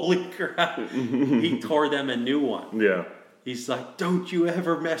 holy crap. He tore them a new one. Yeah. He's like, "Don't you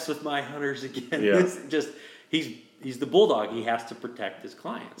ever mess with my hunters again." Yeah. He's the bulldog. He has to protect his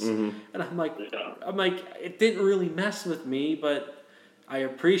clients. And I'm like, it didn't really mess with me, but I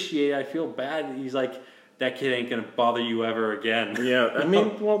appreciate it. I feel bad. He's like, "That kid ain't going to bother you ever again." Yeah. I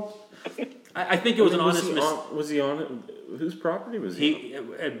mean, well, I think it was an honest mistake. Was he on it? Whose property was he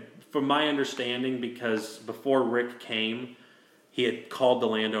on? From my understanding, because before Rick came, he had called the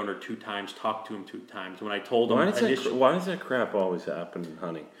landowner 2 times, talked to him 2 times. When I told him Why does that crap always happen in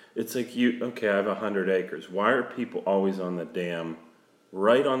hunting? It's like I have 100 acres. Why are people always on the dam,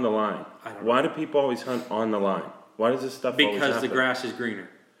 right on the line? I don't Why know. do people always hunt on the line? Why does this stuff always happen? Because the grass is greener.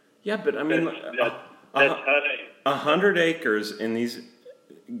 Yeah, but I mean, That's hunting. 100 acres in these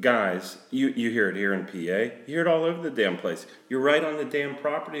guys, you hear it here in PA. You hear it all over the damn place. You're right on the damn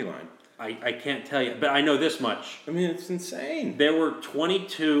property line. I can't tell you, but I know this much. I mean, it's insane. There were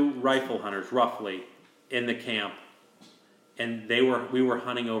 22 rifle hunters, roughly, in the camp, and we were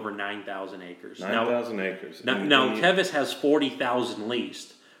hunting over 9,000 acres. 9,000 acres. Now Tevis has 40,000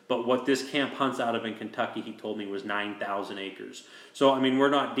 leased, but what this camp hunts out of in Kentucky, he told me, was 9,000 acres. So, I mean,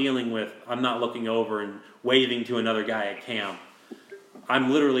 we're not dealing with, I'm not looking over and waving to another guy at camp.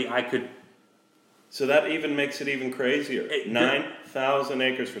 So that even makes it even crazier. 9,000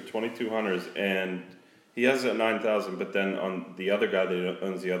 acres for 22 hunters, and he has it at 9,000. But then on the other guy that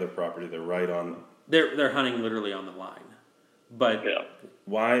owns the other property, they're right on. They're hunting literally on the line, but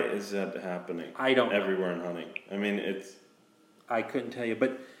why is that happening? I don't know. Everywhere in hunting. I mean, I couldn't tell you,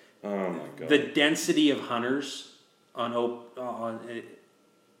 but oh my god, the density of hunters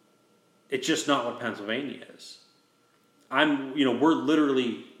it's just not what Pennsylvania is. We're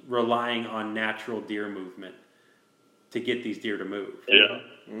literally relying on natural deer movement to get these deer to move. Yeah.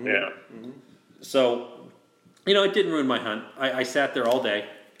 Mm-hmm. Yeah. Mm-hmm. So, it didn't ruin my hunt. I sat there all day.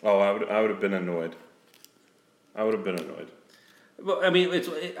 Oh, I would have been annoyed. But I mean,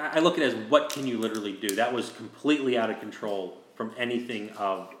 I look at it as what can you literally do? That was completely out of control from anything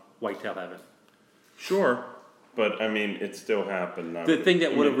of whitetail heaven. Sure, but I mean, it still happened. The thing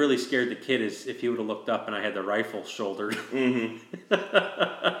that would have really scared the kid is if he would have looked up and I had the rifle shouldered. Mm-hmm.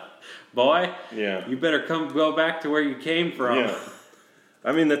 Boy, yeah, you better go back to where you came from. Yeah.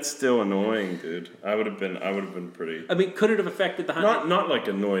 I mean, that's still annoying, dude. I would have been pretty. I mean, could it have affected the hunt? Not like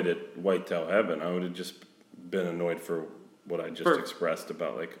annoyed at whitetail heaven. I would have just been annoyed for what I just expressed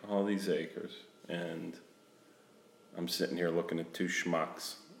about like all these acres, and I'm sitting here looking at 2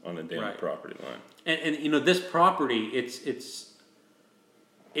 schmucks on a damn property line. And this property, it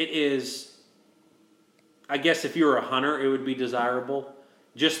is. I guess if you were a hunter, it would be desirable.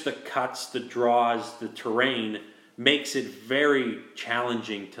 Just the cuts, the draws, the terrain makes it very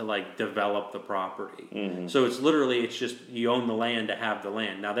challenging to like develop the property. Mm-hmm. So it's just you own the land to have the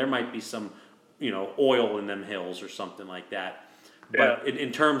land. Now there might be some, oil in them hills or something like that. But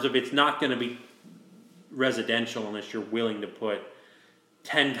in terms of it's not going to be residential unless you're willing to put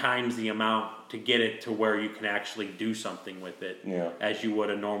 10 times the amount to get it to where you can actually do something with it as you would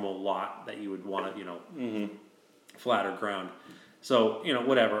a normal lot that you would want to, flatter ground. So,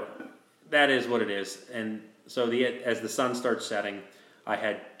 whatever. That is what it is. And so as the sun starts setting, I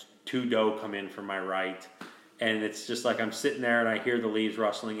had 2 doe come in from my right. And it's just like I'm sitting there and I hear the leaves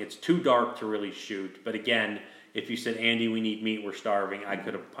rustling. It's too dark to really shoot. But again, if you said, "Andy, we need meat, we're starving," I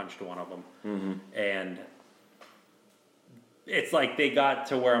could have punched one of them. Mm-hmm. And it's like they got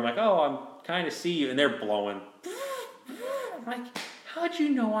to where I'm like, "Oh, I'm kind of see you." And they're blowing. I'm like, "How'd you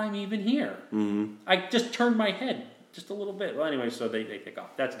know I'm even here?" Mm-hmm. I just turned my head just a little bit. Well, anyway, so they take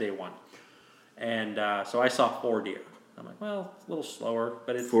off. That's day 1. And so I saw 4 deer. I'm like, well, it's a little slower,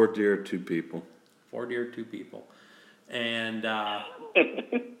 but it's 4 deer, 2 people. 4 deer, 2 people. And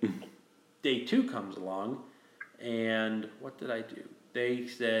day 2 comes along, and what did I do? they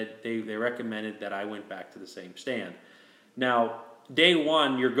said they recommended that I went back to the same stand. Now, day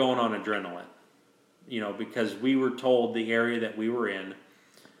one, you're going on adrenaline, because we were told the area that we were in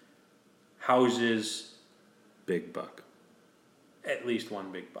houses Big buck. at least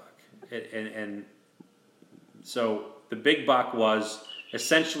one big buck. And so the big buck was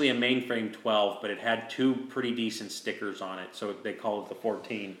essentially a mainframe 12, but it had two pretty decent stickers on it, so they call it the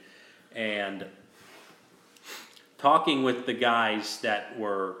 14. And talking with the guys that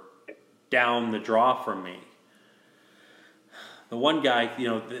were down the draw from me, the one guy,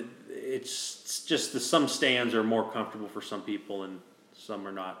 it's just some stands are more comfortable for some people and some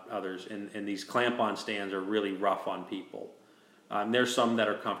are not others. And these clamp-on stands are really rough on people. There's some that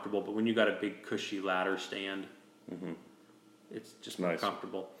are comfortable, but when you got a big cushy ladder stand, it's just more Nice.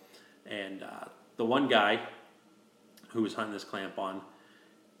 comfortable. And the one guy who was hunting this clamp-on,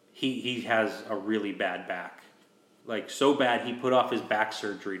 he has a really bad back. Like, so bad, he put off his back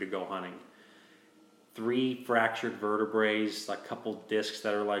surgery to go hunting. 3 fractured vertebrae, like a couple discs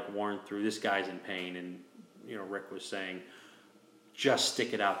that are like worn through. This guy's in pain, and Rick was saying, just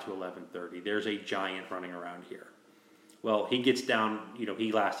stick it out to 11:30. There's a giant running around here. Well, he gets down.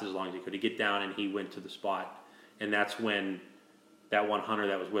 He lasted as long as he could. He get down and he went to the spot, and that's when that one hunter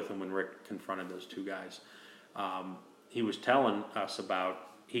that was with him, when Rick confronted those 2 guys, he was telling us about.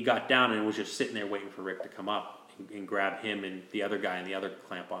 He got down and was just sitting there waiting for Rick to come up and grab him and the other guy in the other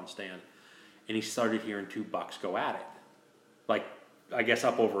clamp-on stand. And he started hearing 2 bucks go at it, like, I guess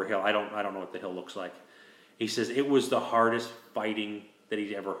up over a hill. I don't know what the hill looks like. He says it was the hardest fighting that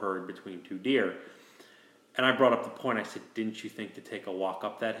he's ever heard between 2 deer. And I brought up the point. I said, "Didn't you think to take a walk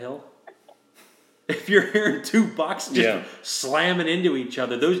up that hill? If you're hearing 2 bucks just slamming into each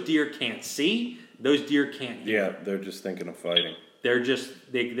other, those deer can't see. Those deer can't hear. Yeah, they're just thinking of fighting. They're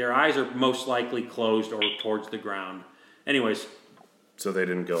just their eyes are most likely closed or towards the ground. Anyways, So they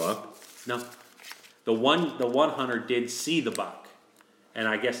didn't go up? no. The one hunter did see the buck, and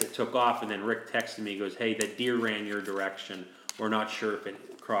I guess it took off. And then Rick texted me. He goes, "Hey, that deer ran your direction. We're not sure if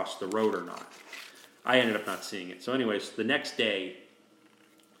it crossed the road or not." I ended up not seeing it. So, anyways, the next day,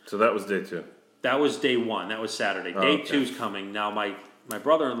 So that was day 2. that was day 1. That was Saturday. Oh, Day okay. 2's coming now. My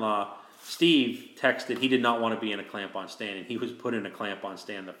brother-in-law Steve texted. He did not want to be in a clamp-on stand, and he was put in a clamp-on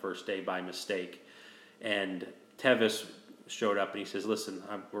stand the first day by mistake. And Tevis showed up and he says, "Listen,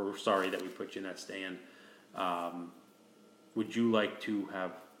 we're sorry that we put you in that stand. Would you like to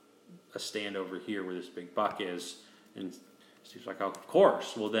have a stand over here where this big buck is?" And Steve's like, "Oh, of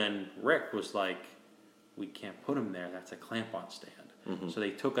course." Well, then Rick was like, "We can't put him there. That's a clamp-on stand." So they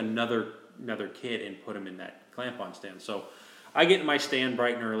took another kid and put him in that clamp-on stand. So I get in my stand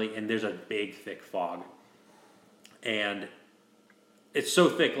bright and early, and there's a big, thick fog. And it's so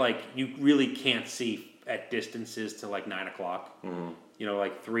thick, like, you really can't see at distances to like 9 o'clock.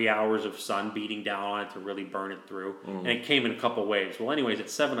 Like 3 hours of sun beating down on it to really burn it through. And it came in a couple waves. Well, anyways, at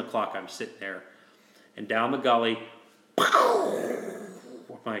 7 o'clock, I'm sitting there, and down the gully,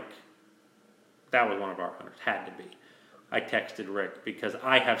 like, that was one of our hunters. Had to be. I texted Rick because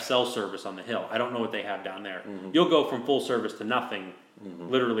I have cell service on the hill. I don't know what they have down there. You'll go from full service to nothing,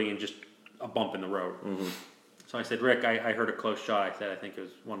 literally, in just a bump in the road. So I said, "Rick, I heard a close shot." I said, "I think it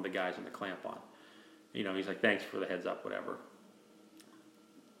was one of the guys in the clamp-on." He's like, "Thanks for the heads up, whatever."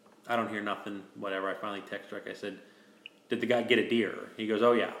 I don't hear nothing, whatever. I finally text Rick. I said, "Did the guy get a deer?" He goes,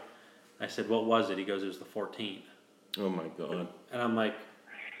 "Oh, yeah." I said, "What was it?" He goes, "It was the 14. Oh my God. And I'm like,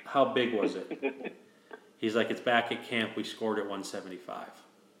 "How big was it?" He's like, "It's back at camp. We scored at 175.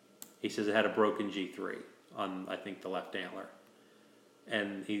 He says it had a broken G3 on, I think, the left antler.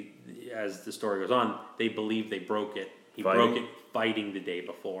 And as the story goes on, they believe they broke it. He broke it fighting the day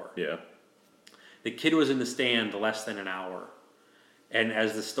before. Yeah. The kid was in the stand less than an hour. And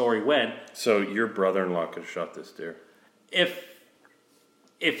as the story went, So your brother-in-law could have shot this deer. if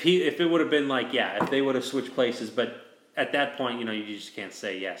it would have been like, if they would have switched places, but at that point, you just can't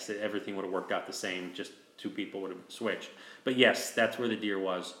say yes. Everything would have worked out the same. Just 2 people would have switched. But yes, that's where the deer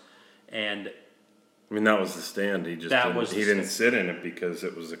was. And I mean, that was the stand. He just didn't sit in it because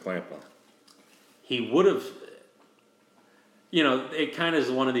it was a clamp-on. he would have, it kind of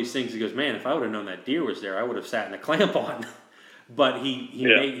is one of these things. He goes, "Man, if I would have known that deer was there, I would have sat in a clamp-on." But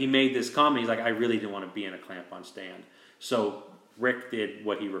he made this comment. He's like, "I really didn't want to be in a clamp-on stand." So Rick did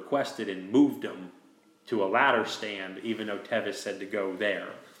what he requested and moved him to a ladder stand, even though Tevis said to go there.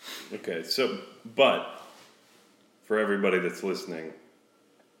 Okay, but for everybody that's listening,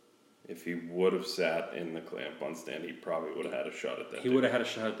 if he would have sat in the clamp-on stand, he probably would have had a shot at that He deer. would have had a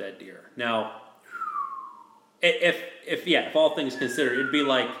shot at that deer. Now, if all things considered, it'd be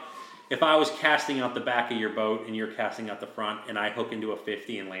like if I was casting out the back of your boat and you're casting out the front and I hook into a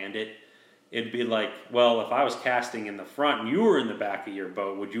 50 and land it, it'd be like, well, if I was casting in the front and you were in the back of your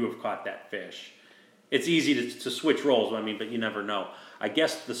boat, would you have caught that fish? It's easy to switch roles, I mean, but you never know. I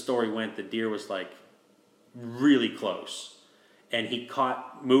guess the story went the deer was like really close, and he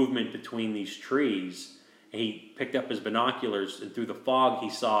caught movement between these trees, and he picked up his binoculars, and through the fog he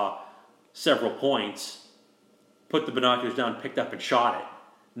saw several points, put the binoculars down, picked up and shot it,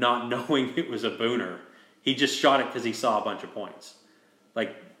 not knowing it was a booner. He just shot it because he saw a bunch of points.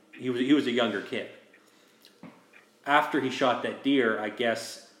 Like, he was a younger kid. After he shot that deer, I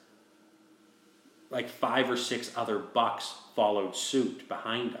guess like 5 or 6 other bucks followed suit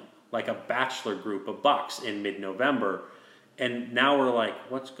behind him, like a bachelor group of bucks in mid-November. And now we're like,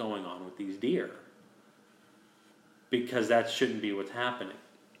 what's going on with these deer? Because that shouldn't be what's happening.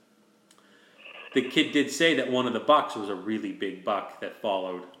 The kid did say that one of the bucks was a really big buck that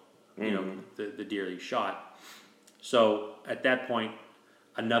followed, you know, the deer he shot. So at that point,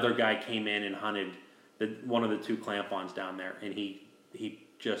 another guy came in and hunted one of the 2 clampons down there, and he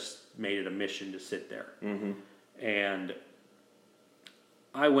just made it a mission to sit there. And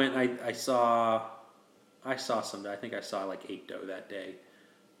I went. I saw some. I think I saw like 8 doe that day.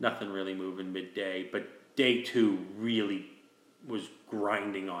 Nothing really moving midday, but day 2 really was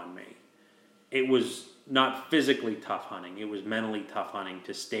grinding on me. It was not physically tough hunting. It was mentally tough hunting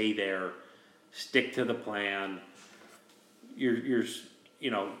to stay there, stick to the plan. You're you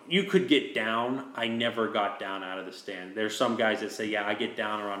know, you could get down. I never got down out of the stand. There's some guys that say, yeah, I get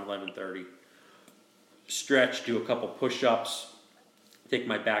down around 11:30, stretch, do a couple push-ups, take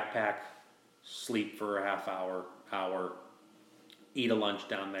my backpack, sleep for a half hour, eat a lunch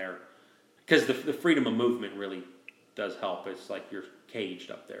down there. Because the freedom of movement really does help. It's like you're caged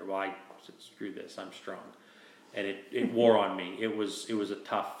up there. Well, I said, screw this, I'm strong. And it wore on me. It was a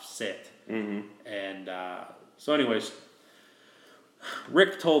tough sit. And so anyways,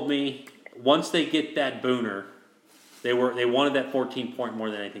 Rick told me once they get that booner, they wanted that 14 point more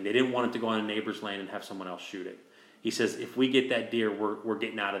than anything. They didn't want it to go on a neighbor's land and have someone else shoot it. He says, if we get that deer, we're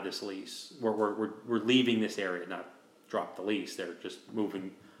getting out of this lease. We're leaving this area, not drop the lease. They're just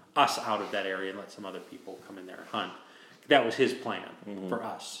moving us out of that area and let some other people come in there and hunt. That was his plan for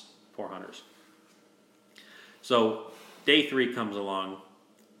us, for hunters. So day 3 comes along.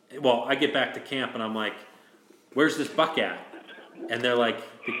 Well, I get back to camp and I'm like, where's this buck at? And they're like,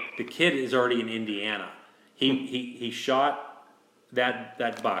 the kid is already in Indiana. He shot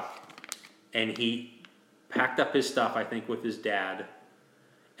that buck, and he packed up his stuff, I think, with his dad,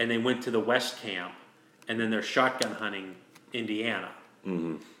 and they went to the West Camp, and then they're shotgun hunting Indiana.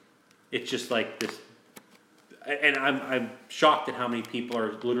 It's just like this, and I'm shocked at how many people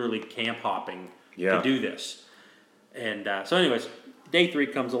are literally camp hopping to do this. And so anyways, day 3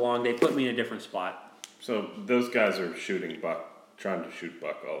 comes along. They put me in a different spot. So those guys are trying to shoot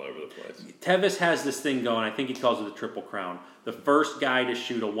buck all over the place. Tevis has this thing going. I think he calls it the Triple Crown. The first guy to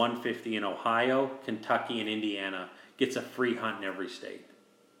shoot a 150 in Ohio, Kentucky, and Indiana gets a free hunt in every state.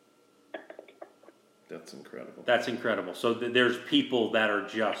 That's incredible. That's incredible. So there's people that are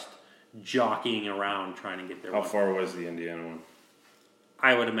just jockeying around trying to get their How far was the Indiana one?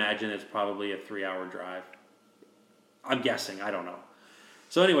 I would imagine it's probably a 3-hour drive. I'm guessing. I don't know.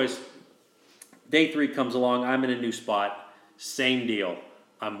 So anyways, day 3 comes along. I'm in a new spot. Same deal.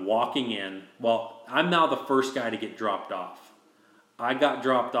 I'm walking in. Well, I'm now the first guy to get dropped off. I got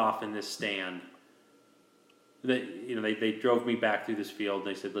dropped off in this stand. They drove me back through this field.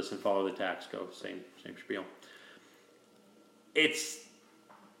 And they said, "Listen, follow the tax. Go." Same spiel. It's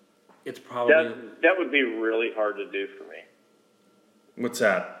probably that would be really hard to do for me. What's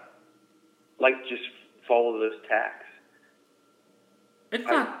that? Like just follow this tax. It's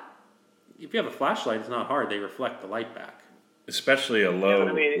not. If you have a flashlight, it's not hard. They reflect the light back. Especially a low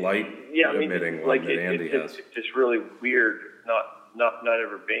light emitting one that Andy has. It's just really weird not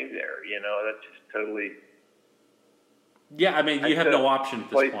ever being there, you know. That's just totally. Yeah, I mean, you have no option at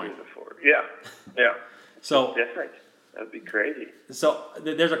this point. Before. Yeah. So it's different. That'd be crazy. So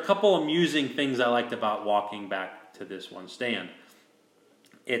there's a couple amusing things I liked about walking back to this one stand.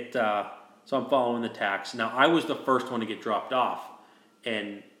 So I'm following the tax. Now, I was the first one to get dropped off,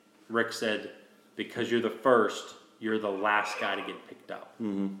 and Rick said, because you're the first, you're the last guy to get picked up.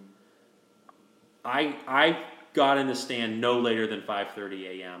 I got in the stand no later than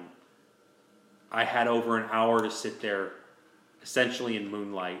 5:30 a.m. I had over an hour to sit there, essentially in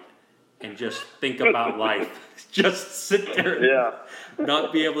moonlight, and just think about life. Just sit there and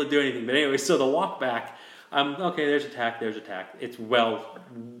not be able to do anything. But anyway, so the walk back, okay, there's a tack.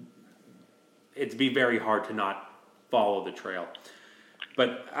 It'd be very hard to not follow the trail.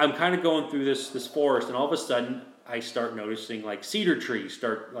 But I'm kind of going through this forest, and all of a sudden I start noticing like cedar trees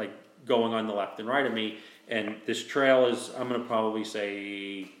start like going on the left and right of me, and this trail is, I'm gonna probably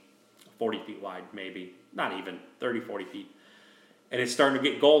say 40 feet wide, maybe not even 30, 40 feet, and it's starting to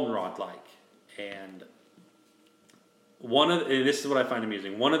get goldenrod like. And and this is what I find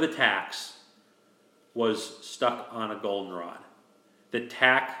amusing. One of the tacks was stuck on a goldenrod. The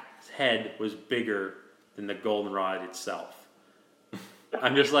tack's head was bigger than the goldenrod itself.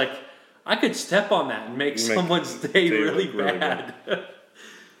 I'm just like, I could step on that and make someone's day really bad.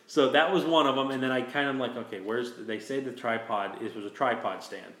 So that was one of them, and then I kind of like, okay, they say the tripod, it was a tripod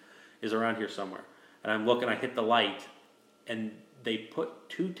stand, is around here somewhere. And I'm looking, I hit the light, and they put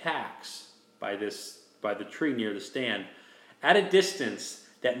 2 tacks by the tree near the stand at a distance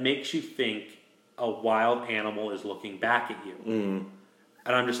that makes you think a wild animal is looking back at you. Mm.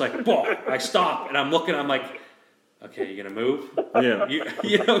 And I'm just like, whoa, I stop, and I'm looking, I'm like, okay, you gonna move? Yeah.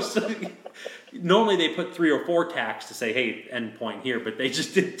 You know, so normally they put 3 or 4 tacks to say, hey, end point here, but they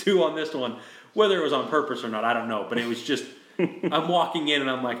just did 2 on this one. Whether it was on purpose or not, I don't know. But it was just, I'm walking in and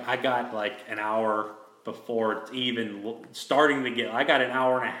I'm like, I got like an hour before it's even starting to get, I got an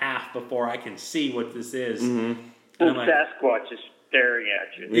hour and a half before I can see what this is. Mm-hmm. And I'm like, Sasquatch is staring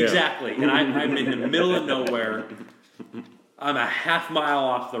at you. Yeah. exactly. And I'm in the middle of nowhere. I'm a half mile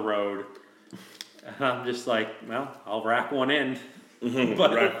off the road. And I'm just like, well, I'll rack one in.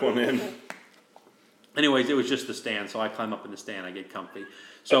 But Rack one in. anyways, it was just the stand, so I climb up in the stand, I get comfy.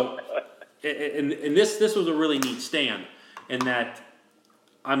 So, and this was a really neat stand, in that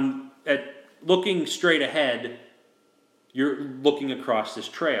I'm looking straight ahead, you're looking across this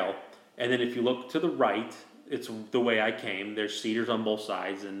trail, and then if you look to the right, it's the way I came, there's cedars on both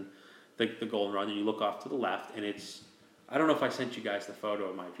sides, and the goldenrod, and you look off to the left, and it's, I don't know if I sent you guys the photo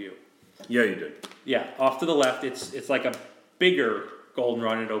of my view. Yeah, you did. Yeah, off to the left, it's like a bigger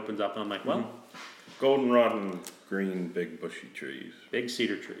goldenrod, and it opens up, and I'm like, well, Goldenrod and green, big bushy trees. big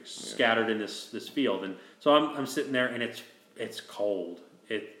cedar trees scattered in this field, and so I'm sitting there, and it's cold.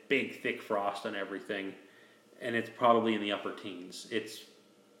 It's big, thick frost on everything, and it's probably in the upper teens. It's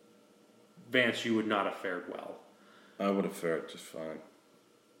Vance, you would not have fared well. I would have fared just fine.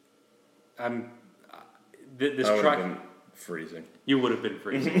 This I would truck. have been freezing. You would have been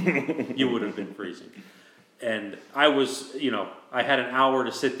freezing. You would have been freezing. And I was, I had an hour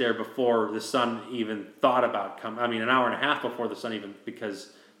to sit there before the sun even thought about coming. I mean, an hour and a half before the sun even,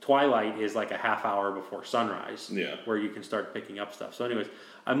 because twilight is like a half hour before sunrise. Yeah. Where you can start picking up stuff. So anyways,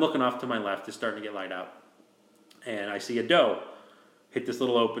 I'm looking off to my left. It's starting to get light out. And I see a doe hit this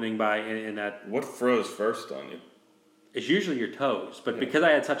little opening in that. What froze first on you? It's usually your toes. But because I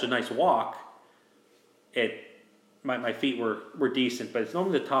had such a nice walk, my feet were decent. But it's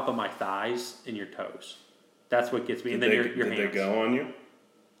normally the top of my thighs and your toes. That's what gets me. And then your hands. Did they go on you?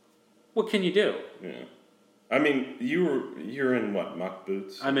 What can you do? Yeah. I mean, you're in what, muck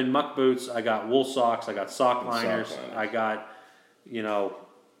boots? I'm in muck boots. I got wool socks. I got sock liners. I got,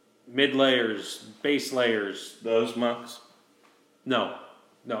 mid layers, base layers. Those mucks? No,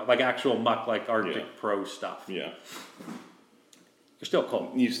 like actual muck, like Arctic Pro stuff. Yeah. You're still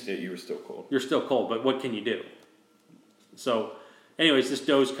cold. You were still cold. You're still cold, but what can you do? So, anyways, this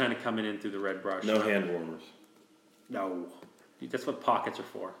doe's kind of coming in through the red brush. No hand warmers. No. That's what pockets are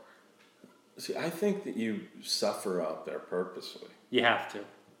for. See, I think that you suffer out there purposely. You have to.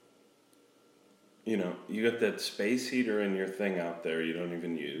 You got that space heater in your thing out there you don't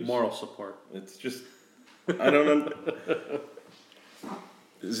even use. Moral support. It's just, I don't know.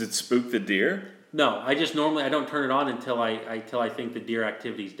 Does it spook the deer? No, I don't turn it on until I think the deer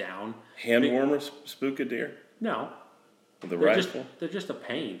activity's down. Hand warmers spook a deer? No. With a rifle? They're just a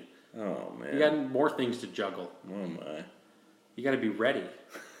pain. Oh, man. You got more things to juggle. Oh, my. You got to be ready.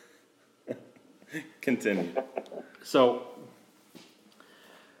 Continue. So,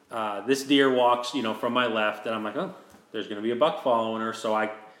 this deer walks, from my left, and I'm like, oh, there's going to be a buck following her. So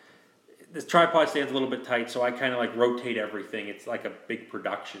this tripod stands a little bit tight, so I kind of like rotate everything. It's like a big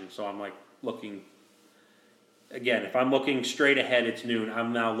production. So I'm like looking, again, if I'm looking straight ahead, it's noon.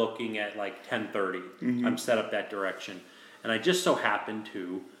 I'm now looking at like 10:30. Mm-hmm. I'm set up that direction. And I just so happened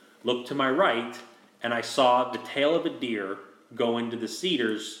to look to my right, and I saw the tail of a deer go into the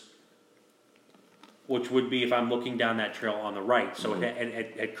cedars, which would be if I'm looking down that trail on the right. So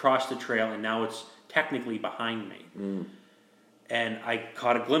it had crossed the trail, and now it's technically behind me. Mm. And I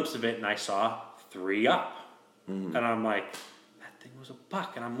caught a glimpse of it, and I saw 3 up. Mm. And I'm like, that thing was a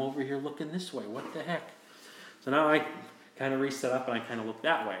buck, and I'm over here looking this way. What the heck? So now I kind of reset up, and I kind of look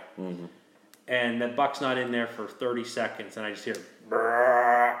that way. Mm-hmm. And that buck's not in there for 30 seconds, and I just hear,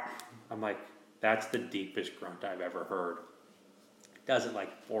 brrr. I'm like, that's the deepest grunt I've ever heard. Does it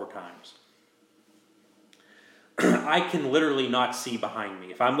like 4 times. I can literally not see behind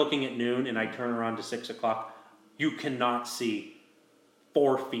me. If I'm looking at noon and I turn around to 6 o'clock, you cannot see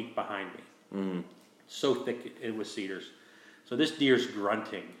 4 feet behind me. So thick it was cedars. So this deer's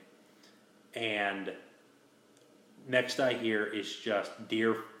grunting, and next I hear is just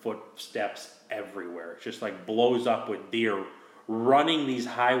deer footsteps everywhere. It's just like blows up with deer running these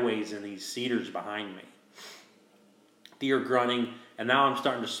highways and these cedars behind me. Deer grunting, and now I'm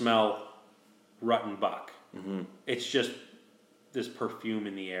starting to smell rut and buck. It's just this perfume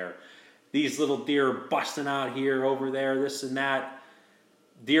in the air. These little deer are busting out here, over there, this and that.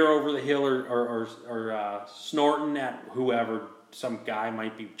 Deer over the hill are snorting at whoever. Some guy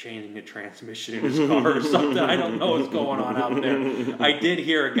might be changing the transmission in his car or something. I don't know what's going on out there. I did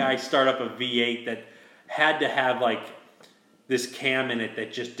hear a guy start up a V8 that had to have like this cam in it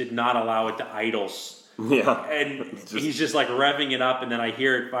that just did not allow it to idle. Yeah. And he's just like revving it up, and then I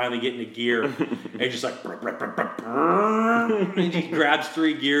hear it finally get into gear, and just like, and he grabs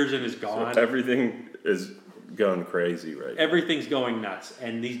 3 gears and is gone. So everything is going crazy right now. Everything's going nuts,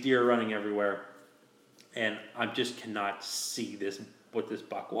 and these deer are running everywhere, and I just cannot see what this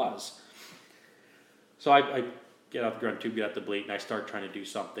buck was. So I get out the grunt tube, get out the bleat, and I start trying to do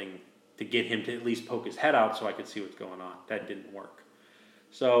something to get him to at least poke his head out so I could see what's going on. That didn't work.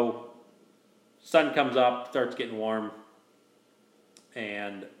 So sun comes up, starts getting warm,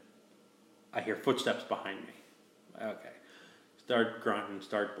 and I hear footsteps behind me. Okay. Start grunting,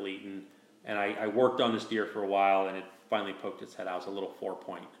 start bleating, and I worked on this deer for a while, and it finally poked its head out. It was a little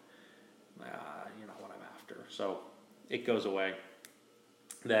 4-point. You know what I'm after. So it goes away.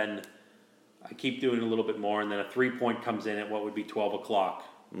 Then I keep doing a little bit more, and then a 3-point comes in at what would be 12 o'clock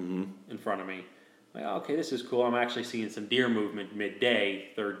in front of me. Like, okay, this is cool. I'm actually seeing some deer movement midday,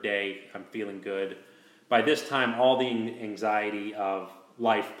 3rd day. I'm feeling good. By this time, all the anxiety of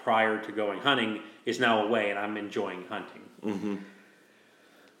life prior to going hunting is now away, and I'm enjoying hunting.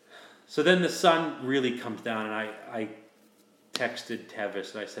 So then the sun really comes down, and I texted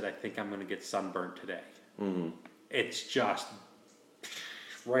Tevis, and I said, I think I'm going to get sunburned today. It's just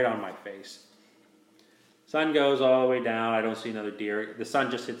right on my face. Sun goes all the way down. I don't see another deer. The sun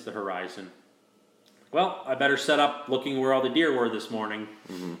just hits the horizon. Well, I better set up looking where all the deer were this morning.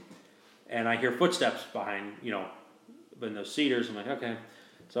 And I hear footsteps behind, in those cedars. I'm like, okay.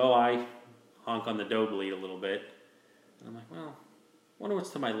 So I honk on the doe bleed a little bit. And I'm like, well, I wonder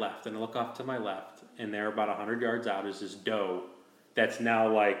what's to my left. And I look off to my left, and there about 100 yards out is this doe that's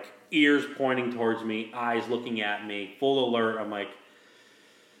now like ears pointing towards me, eyes looking at me, full alert. I'm like,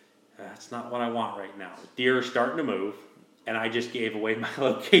 that's not what I want right now. Deer are starting to move. And I just gave away my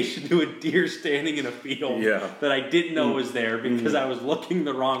location to a deer standing in a field that I didn't know was there because I was looking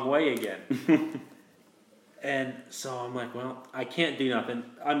the wrong way again. And so I'm like, well, I can't do nothing.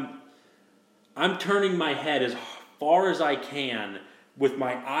 I'm turning my head as far as I can with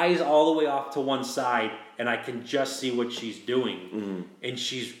my eyes all the way off to one side, and I can just see what she's doing. And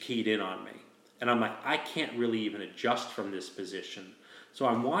she's keyed in on me. And I'm like, I can't really even adjust from this position. So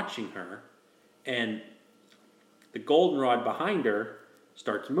I'm watching her, and the goldenrod behind her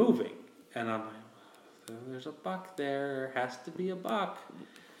starts moving. And I'm like, there's a buck there. There has to be a buck.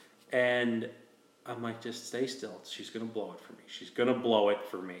 And I'm like, just stay still. She's going to blow it for me. She's going to blow it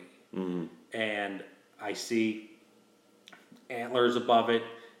for me. And I see antlers above it.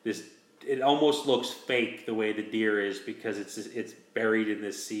 It almost looks fake the way the deer is because it's buried in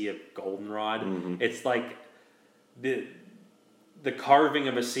this sea of goldenrod. It's like the carving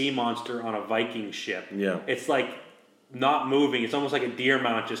of a sea monster on a Viking ship. Yeah. It's like not moving. It's almost like a deer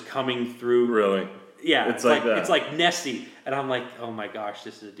mount just coming through. Really? Yeah. It's like that. It's like Nessie. And I'm like, oh my gosh,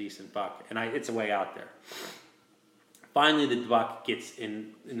 this is a decent buck. And it's way out there. Finally, the buck gets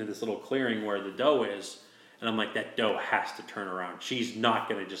into this little clearing where the doe is. And I'm like, that doe has to turn around. She's not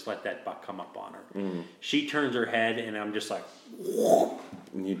going to just let that buck come up on her. She turns her head, and I'm just like, whoa.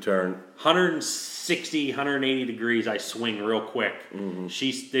 And you turn 160, 180 degrees. I swing real quick.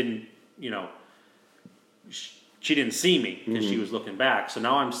 She didn't, she didn't see me because she was looking back. So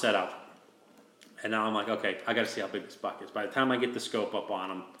now I'm set up. And now I'm like, okay, I got to see how big this buck is. By the time I get the scope up on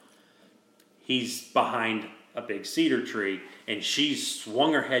him, he's behind a big cedar tree, and she's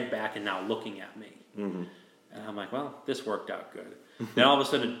swung her head back and now looking at me. And I'm like, well, this worked out good. Then all of a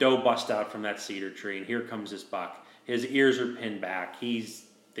sudden, a doe busts out from that cedar tree, and here comes this buck. His ears are pinned back. He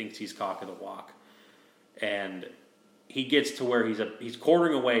thinks he's cock of the walk. And he gets to where he's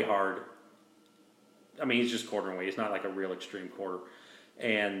quartering away hard. I mean, he's just quartering away. He's not like a real extreme quarter.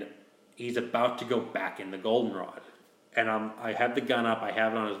 And he's about to go back in the goldenrod. And I have the gun up. I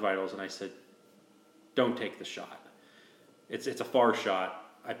have it on his vitals. And I said, don't take the shot. It's a far shot.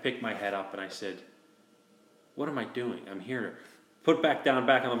 I picked my head up and I said, what am I doing? I'm here. Put back down,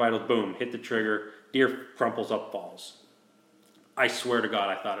 back on the vitals, boom, hit the trigger, deer crumples up, falls. I swear to God,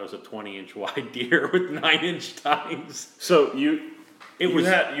 I thought it was a 20-inch wide deer with 9-inch tines. So you was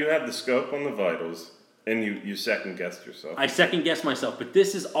had the scope on the vitals, and you second guessed yourself. I second guessed myself, but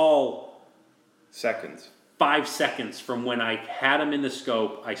this is all Seconds. 5 seconds from when I had him in the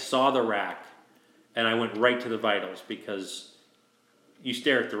scope, I saw the rack, and I went right to the vitals because you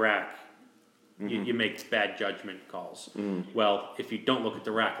stare at the rack, you make bad judgment calls. Well, if you don't look at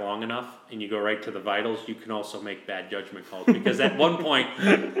the rack long enough and you go right to the vitals, you can also make bad judgment calls. Because at one point,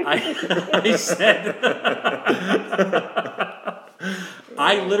 I said,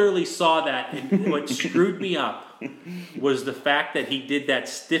 I literally saw that, and what screwed me up was the fact that he did that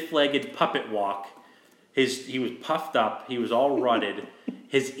stiff-legged puppet walk. He was puffed up, he was all rutted,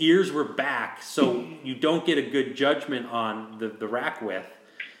 his ears were back, so you don't get a good judgment on the rack width.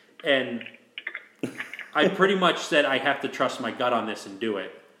 And I pretty much said I have to trust my gut on this and do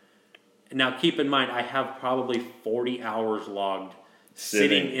it. Now keep in mind, I have probably 40 hours logged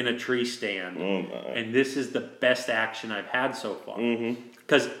sitting in a tree stand. Oh my. And this is the best action I've had so far.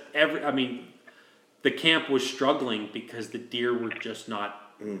 Because the camp was struggling because the deer were just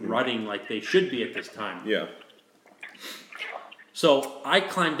not rutting like they should be at this time. Yeah. So I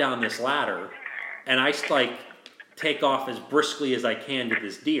climb down this ladder, and I take off as briskly as I can to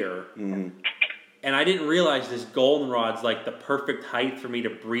this deer. And I didn't realize this goldenrod's like the perfect height for me to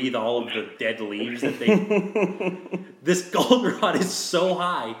breathe all of the dead leaves that they... This goldenrod is so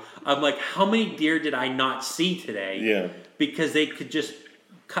high. I'm like, how many deer did I not see today? Yeah. Because they could just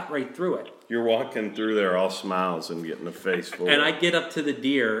cut right through it. You're walking through there all smiles and getting a face full. And I get up to the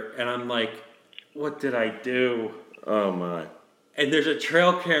deer, and I'm like, what did I do? Oh my. And there's a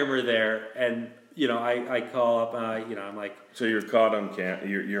trail camera there, and... I call up, I'm like... So you're caught on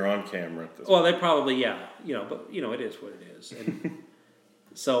you're on camera at this Well, they probably, but, it is what it is. And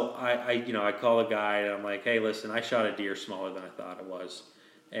so I call a guy, and I'm like, hey, listen, I shot a deer smaller than I thought it was.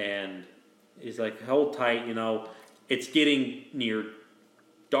 And he's like, hold tight, it's getting near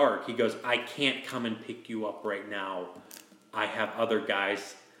dark. He goes, I can't come and pick you up right now. I have other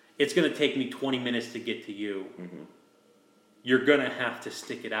guys. It's going to take me 20 minutes to get to you. You're going to have to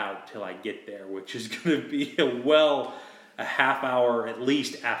stick it out till I get there, which is going to be a half hour at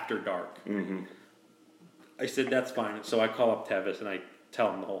least after dark. I said, that's fine. So I call up Tevis and I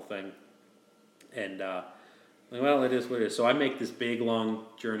tell him the whole thing. And, well, it is what it is. So I make this big, long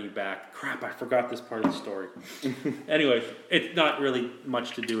journey back. Crap, I forgot this part of the story. Anyway, it's not really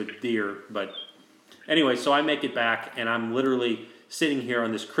much to do with deer. But anyway, so I make it back, and I'm literally sitting here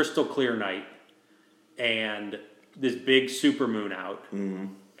on this crystal clear night. And... this big super moon out,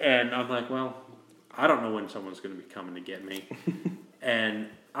 and I'm like, well, I don't know when someone's going to be coming to get me, and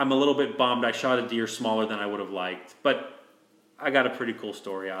I'm a little bit bummed. I shot a deer smaller than I would have liked, but I got a pretty cool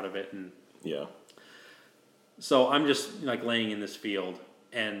story out of it, and Yeah. So I'm just like laying in this field,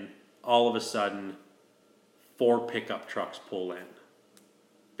 and all of a sudden, 4 pickup trucks pull in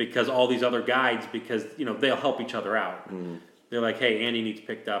because all these other guides, because they'll help each other out. They're like, hey, Andy needs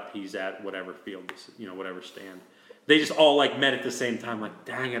picked up. He's at whatever field, whatever stand. They just all met at the same time. Like,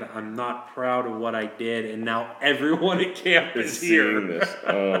 dang it, I'm not proud of what I did, and now everyone at camp is here. This.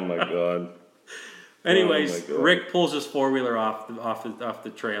 Oh my god. Anyways, Oh my God. Rick pulls his 4-wheeler off the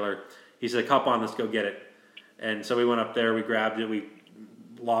trailer. He said, hop on, let's go get it. And so we went up there, we grabbed it, we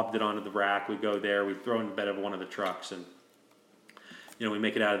lobbed it onto the rack, we go there, we throw it in the bed of one of the trucks, and we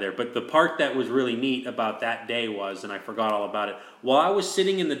make it out of there. But the part that was really neat about that day was, and I forgot all about it, while I was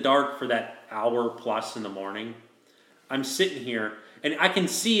sitting in the dark for that hour plus in the morning, I'm sitting here, and I can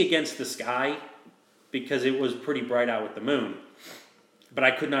see against the sky because it was pretty bright out with the moon. But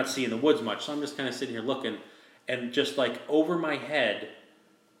I could not see in the woods much, so I'm just kind of sitting here looking, and just over my head,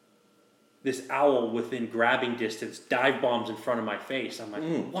 this owl within grabbing distance dive bombs in front of my face. I'm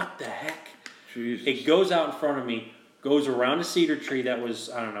like, what the heck? Jesus. It goes out in front of me, goes around a cedar tree that was,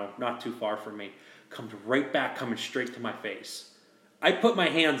 I don't know, not too far from me, comes right back, coming straight to my face. I put my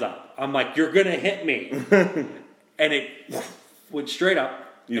hands up. I'm like, you're going to hit me. And it went straight up.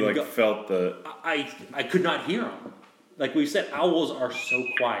 You felt the... I could not hear him. Like we said, owls are so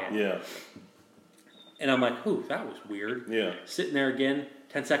quiet. Yeah. And I'm like, ooh, that was weird. Yeah. Sitting there again,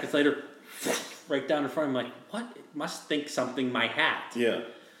 10 seconds later, right down in front of me, I'm like, what? It must think something my hat. Yeah.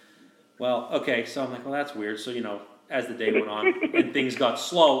 Well, okay, so I'm like, well, that's weird. So, as the day went on and things got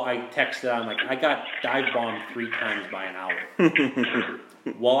slow, I texted, I'm like, I got dive bombed 3 times by an owl.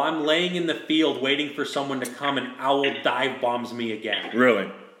 While I'm laying in the field waiting for someone to come, an owl dive bombs me again. Really?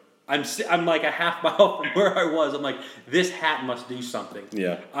 I'm like a half mile from where I was. I'm like, this hat must do something.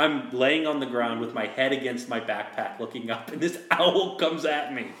 Yeah. I'm laying on the ground with my head against my backpack looking up, and this owl comes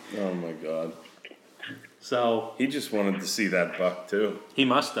at me. Oh my God. So He just wanted to see that buck too. he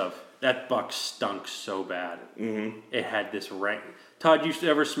must have. That buck stunk so bad. Mm-hmm. It had this rank. Todd, you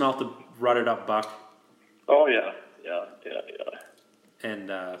ever smelt a rutted up buck? Oh yeah.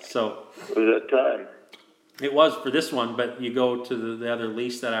 And so It was that time. it was for this one, but you go to the other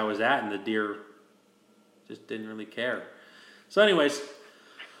lease that I was at, and the deer just didn't really care. So, anyways,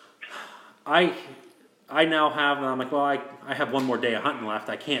 I now have. I'm like, well, I have one more day of hunting left.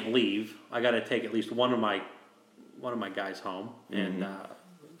 I can't leave. I got to take at least one of my guys home, and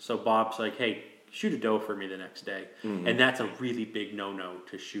so Bob's like, hey, shoot a doe for me the next day, and that's a really big no-no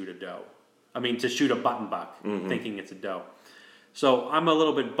to shoot a doe. I mean, to shoot a button buck, thinking it's a doe. So I'm a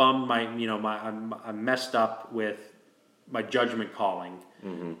little bit bummed. I'm messed up with my judgment calling.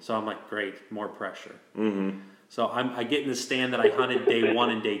 So I'm like, great, more pressure. So I get in the stand that I hunted day 1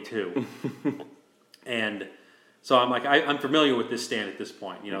 and day 2, and so I'm like, I'm familiar with this stand at this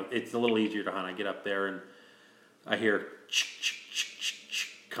point. It's a little easier to hunt. I get up there and I hear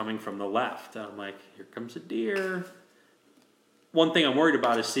coming from the left. And I'm like, here comes a deer. One thing I'm worried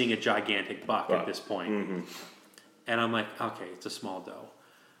about is seeing a gigantic buck at this point. And I'm like, okay, it's a small doe.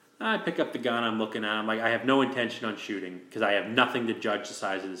 I pick up the gun, I'm looking at it. I'm like, I have no intention on shooting because I have nothing to judge the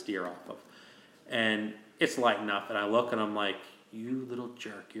size of this deer off of. And it's light enough, and I look and I'm like, you little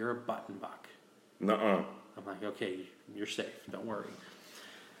jerk, you're a button buck. Nuh-uh. I'm like, okay, you're safe, don't worry.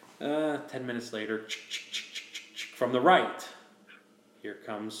 10 minutes later, from the right, here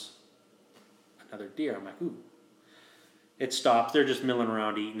comes another deer. I'm like, ooh. It stops. They're just milling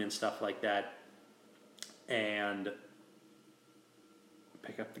around eating and stuff like that. And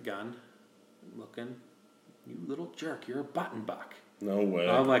pick up the gun, looking, you little jerk, you're a button buck. No way.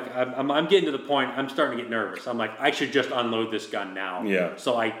 I'm like, I'm getting to the point, I'm starting to get nervous. I'm like, I should just unload this gun now. Yeah.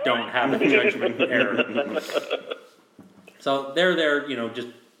 So I don't have a judgment error. So they're there, just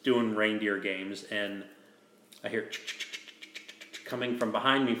doing reindeer games, and I hear coming from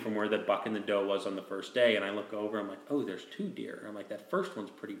behind me from where the buck and the doe was on the first day, and I look over, I'm like, oh, there's 2 deer. I'm like, that first one's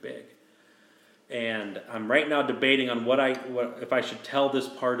pretty big. And I'm right now debating on what if I should tell this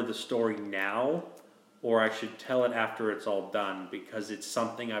part of the story now, or I should tell it after it's all done, because it's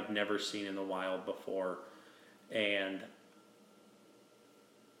something I've never seen in the wild before, and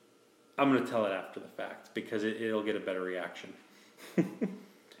I'm going to tell it after the fact because it'll get a better reaction.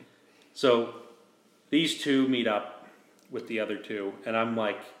 So these 2 meet up with the other 2, and I'm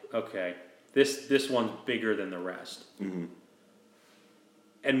like, okay, this one's bigger than the rest. Mm-hmm.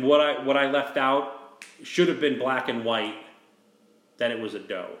 And what I left out should have been black and white that it was a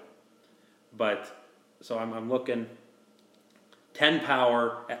doe. But so I'm looking 10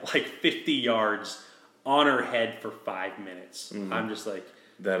 power at like 50 yards on her head for 5 minutes. Mm-hmm. I'm just like,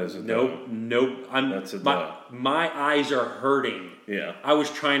 that is a doe. Nope. That's a doe. My eyes are hurting. Yeah. I was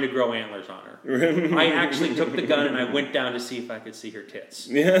trying to grow antlers on her. I actually took the gun and I went down to see if I could see her tits.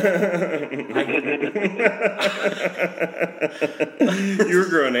 Yeah. You were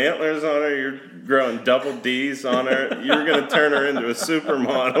growing antlers on her. You're growing double D's on her. You were going to turn her into a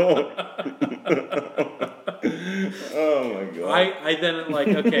supermodel. Oh my God. I then like,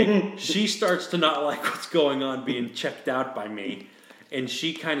 okay, she starts to not like what's going on being checked out by me. And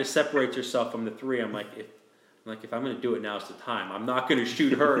she kind of separates herself from the 3. I'm like, if I'm going to do it, now's the time. I'm not going to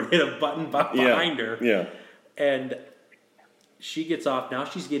shoot her and hit a button buck behind her. Yeah. And she gets off. Now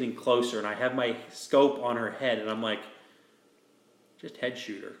she's getting closer, and I have my scope on her head, and I'm like, just head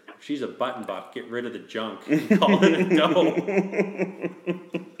shoot her. If she's a button buck, get rid of the junk. Call it a doe.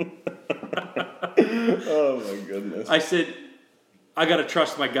 Oh my goodness. I said, I got to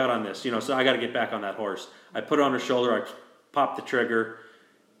trust my gut on this, so I got to get back on that horse. I put her on her shoulder. I pop the trigger,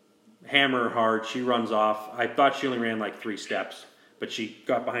 hammer her hard, she runs off. I thought she only ran like 3 steps, but she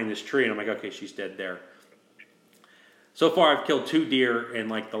got behind this tree, and I'm like, okay, she's dead there. So far, I've killed 2 deer in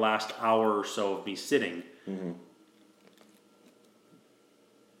like the last hour or so of me sitting. Mm-hmm.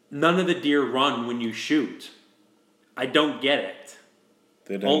 None of the deer run when you shoot. I don't get it.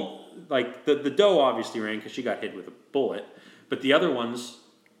 They don't. Like, the doe obviously ran because she got hit with a bullet, but the other ones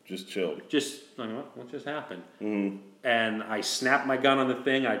just chilled. What just happened? Mm-hmm. And I snap my gun on the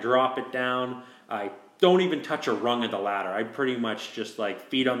thing, I drop it down, I don't even touch a rung of the ladder. I pretty much just like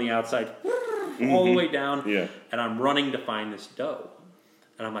feet on the outside, all the way down, and I'm running to find this doe.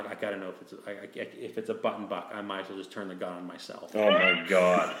 And I'm like, I gotta know if it's a button buck, I might as well just turn the gun on myself. Oh my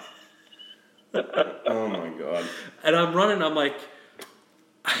God. Oh my God. And I'm running, I'm like,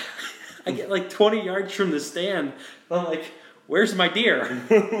 I get like 20 yards from the stand, I'm like, where's my deer?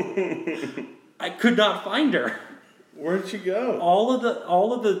 I could not find her. Where'd she go? All of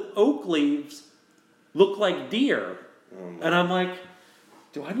the oak leaves look like deer. And I'm like,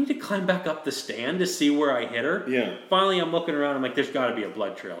 do I need to climb back up the stand to see where I hit her? Yeah. Finally, I'm looking around. I'm like, there's got to be a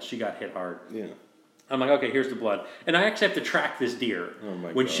blood trail. She got hit hard. Yeah. I'm like, okay, here's the blood. And I actually have to track this deer. Oh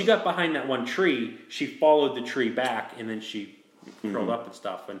my when God. she got behind that one tree, she followed the tree back, and then she curled up and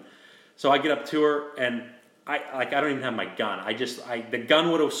stuff. And so I get up to her, and I don't even have my gun. The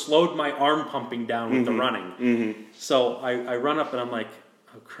gun would have slowed my arm pumping down with the running. So I run up, and I'm like,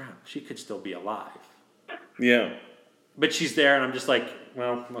 oh crap, she could still be alive. Yeah. But she's there, and I'm just like,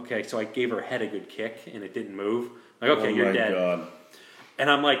 well, okay. So I gave her head a good kick, and it didn't move. Like, okay, you're dead. Oh my God. And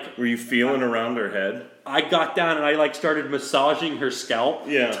I'm like, Were you feeling around her head? I got down and I started massaging her scalp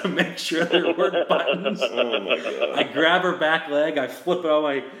to make sure there weren't buttons. Oh my God. I grab her back leg, I flip it out,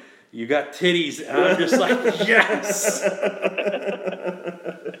 like, you got titties, and I'm just like, yes. That's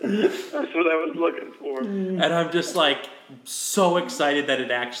what I was looking for. And I'm just like so excited that it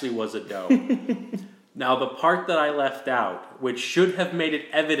actually was a doe. Now the part that I left out, which should have made it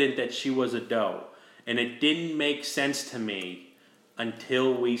evident that she was a doe, and it didn't make sense to me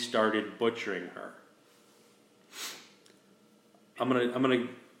until we started butchering her. They're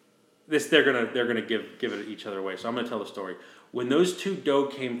gonna give it each other away. So I'm gonna tell the story. When those two doe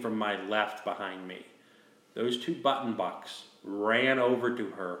came from my left behind me, those two button bucks ran over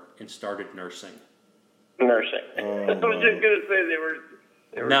to her and started nursing. Nursing. I was just gonna say they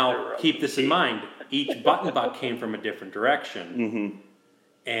were Now keep this in mind. Each button buck came from a different direction,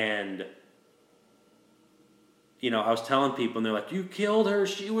 and I was telling people, and they're like, "You killed her.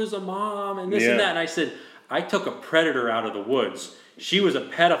 She was a mom, and this and that." And I said, "I took a predator out of the woods. She was a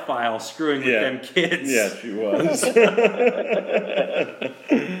pedophile screwing with them kids." Yeah, she was.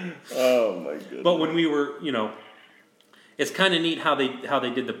 Oh my goodness. But when we were, it's kind of neat how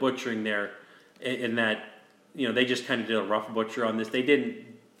they did the butchering there, in that, they just kind of did a rough butcher on this. They didn't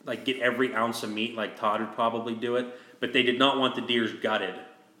like get every ounce of meat like Todd would probably do it, but they did not want the deers gutted.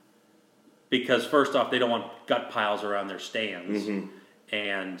 Because first off, they don't want gut piles around their stands.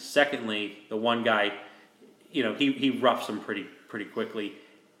 And secondly, the one guy, he roughs them pretty quickly.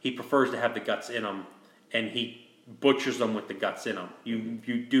 He prefers to have the guts in them, and he butchers them with the guts in them. You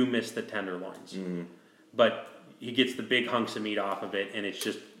do miss the tenderloins. But he gets the big hunks of meat off of it, and it's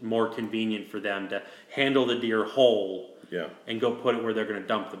just more convenient for them to handle the deer whole and go put it where they're going to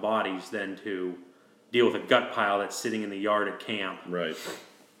dump the bodies than to deal with a gut pile that's sitting in the yard at camp. Right.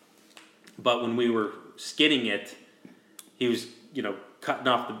 But when we were skinning it, he was, cutting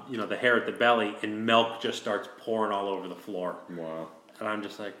off the hair at the belly, and milk just starts pouring all over the floor. Wow. And I'm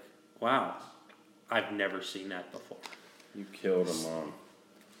just like, wow, I've never seen that before. You killed a mom.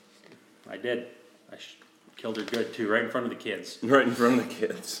 I did. I killed her good too, right in front of the kids. Right in front of the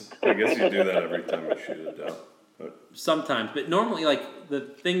kids. I guess you do that every time you shoot a doe. Sometimes, but normally, like the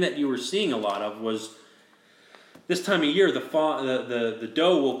thing that you were seeing a lot of was this time of year, the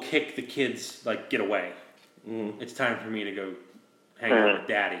doe will kick the kids, like, get away. It's time for me to go hang out with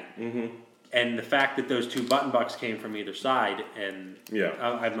daddy. And the fact that those two button bucks came from either side, and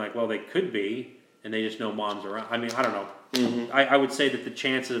I'm like, well, they could be, and they just know mom's around. I mean, I don't know. I would say that the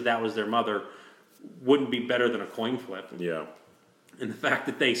chances of that was their mother wouldn't be better than a coin flip. Yeah. And the fact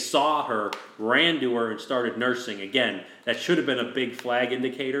that they saw her, ran to her, and started nursing, again, that should have been a big flag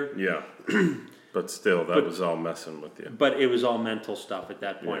indicator. Yeah. But still, that was all messing with you. But it was all mental stuff at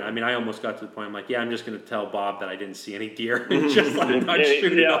that point. Yeah. I mean, I almost got to the point, I'm like, yeah, I'm just going to tell Bob that I didn't see any deer and just let him not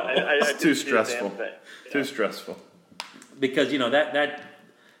shoot it all. It's too stressful. Too stressful. Because,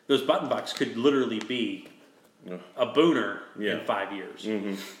 those button bucks could literally be a booner in 5 years.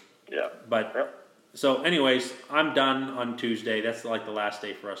 Yeah. But, so anyways, I'm done on Tuesday. That's like the last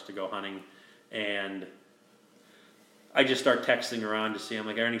day for us to go hunting. And I just start texting around to see, I'm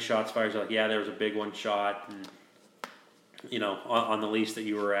like, are any shots fired? They're like, yeah, there was a big one shot, and, on the lease that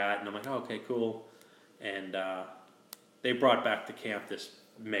you were at. And I'm like, oh, okay, cool. And they brought back to camp this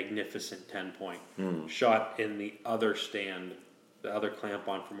magnificent 10-point shot in the other stand, the other clamp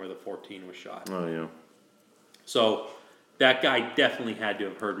on from where the 14 was shot. Oh, yeah. So that guy definitely had to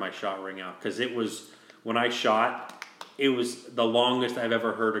have heard my shot ring out, because it was, when I shot, it was the longest I've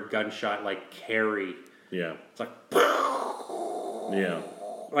ever heard a gunshot like carry. Yeah. It's like, yeah.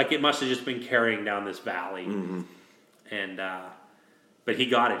 Like it must have just been carrying down this valley. And, but he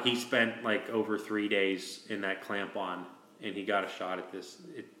got it. He spent like over 3 days in that clamp on, and he got a shot at this.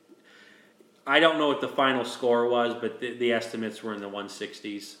 I don't know what the final score was, but the estimates were in the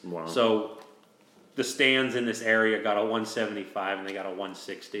 160s. Wow. So the stands in this area got a 175 and they got a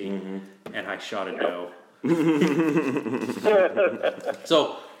 160, and I shot a doe.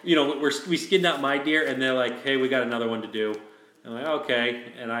 So, we skinned out my deer, and they're like, hey, we got another one to do. I'm like,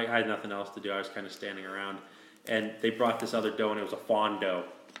 okay. And I had nothing else to do. I was kind of standing around. And they brought this other doe, and it was a fawn doe.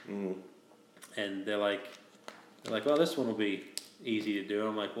 And they're like, well, this one will be easy to do.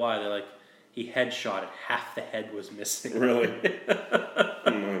 I'm like, why? They're like, he headshot it. Half the head was missing. Really? Oh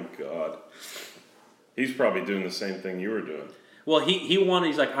my God. He's probably doing the same thing you were doing. Well,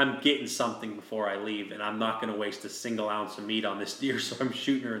 he's like, I'm getting something before I leave, and I'm not going to waste a single ounce of meat on this deer, so I'm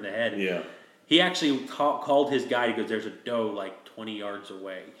shooting her in the head. Yeah. He actually called his guy. He goes, there's a doe like 20 yards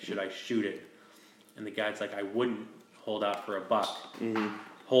away. Should I shoot it? And the guy's like, I wouldn't hold out for a buck. Mm-hmm.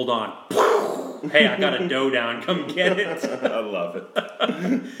 Hold on. Hey, I got a doe down. Come get it. I love it.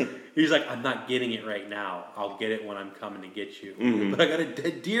 He's like, I'm not getting it right now. I'll get it when I'm coming to get you. Mm-hmm. But I got a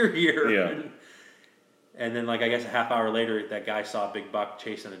dead deer here. Yeah. And then, like, I guess a half hour later, that guy saw a big buck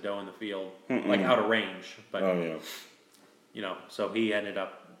chasing a doe in the field, like out of range. But, so he ended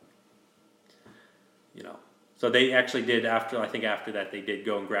up, So they actually did, after that, they did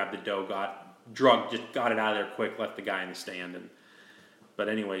go and grab the doe, got it out of there quick, left the guy in the stand. But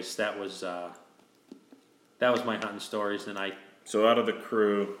anyways, that was my hunting stories. And So out of the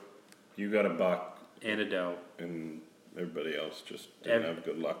crew, you got a buck. And a doe. And everybody else just didn't have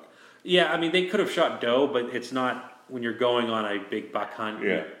good luck. Yeah, I mean, they could have shot doe, but it's not, when you're going on a big buck hunt,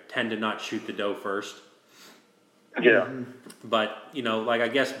 you tend to not shoot the doe first. Yeah. But, I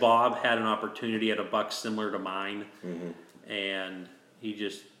guess Bob had an opportunity at a buck similar to mine, and he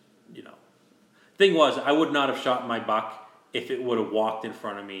just, Thing was, I would not have shot my buck if it would have walked in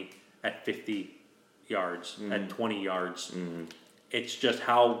front of me at 50 yards, at 20 yards. It's just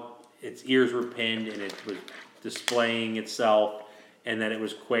how its ears were pinned, and it was displaying itself, and that it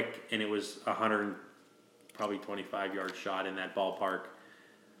was quick, and it was 25-yard shot in that ballpark.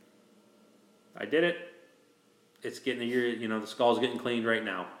 I did it. It's getting the skull's getting cleaned right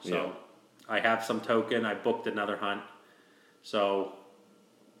now. So I have some token. I booked another hunt. So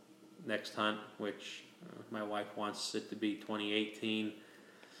next hunt, which my wife wants it to be 2018,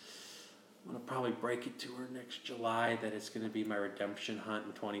 I'm going to probably break it to her next July that it's going to be my redemption hunt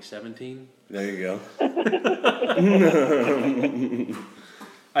in 2017. There you go.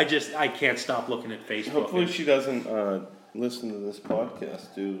 I can't stop looking at Facebook. Hopefully she doesn't listen to this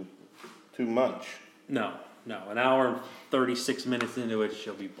podcast too much. No. An hour and 36 minutes into it,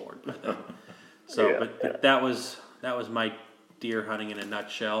 she'll be bored by then. So, but that was my deer hunting in a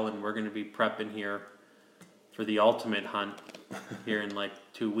nutshell, and we're going to be prepping here for the ultimate hunt here in like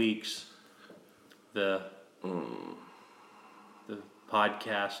 2 weeks. The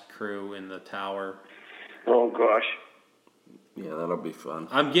podcast crew in the tower. Oh gosh. Yeah, that'll be fun.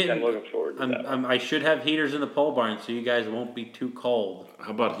 I'm looking forward to that. I should have heaters in the pole barn so you guys won't be too cold.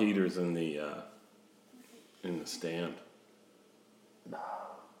 How about heaters in the stand?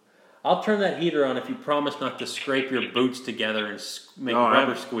 I'll turn that heater on if you promise not to scrape your boots together and make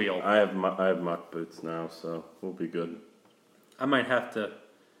rubber squeal. I have muck boots now, so we'll be good. I might have to.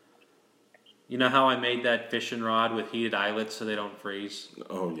 You know how I made that fishing rod with heated eyelets so they don't freeze?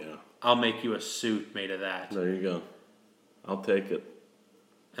 Oh yeah. I'll make you a suit made of that. There you go. I'll take it.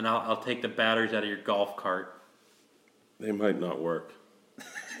 And I'll take the batteries out of your golf cart. They might not work.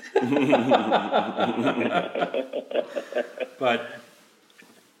 But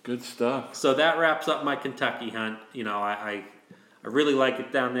good stuff. So that wraps up my Kentucky hunt. I really like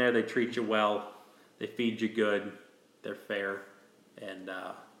it down there. They treat you well. They feed you good. They're fair. And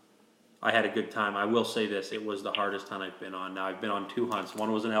I had a good time. I will say this. It was the hardest hunt I've been on. Now, I've been on 2 hunts.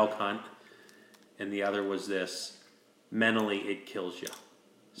 One was an elk hunt, and the other was this. Mentally, it kills you.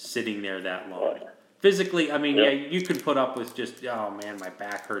 Sitting there that long. Physically, I mean, you can put up with just, oh man, my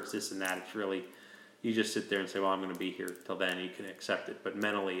back hurts, this and that. It's really, you just sit there and say, well, I'm going to be here till then. You can accept it. But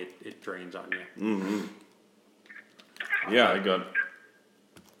mentally, it drains on you. Mm-hmm. Yeah,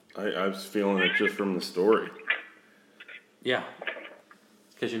 I was feeling it just from the story. Yeah.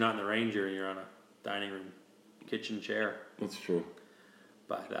 Because you're not in the Ranger, you're on a dining room kitchen chair. That's true.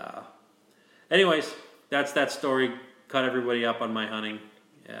 But anyways, that's that story. Cut everybody up on my hunting.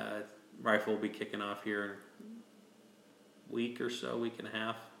 Rifle will be kicking off here in a week or so, week and a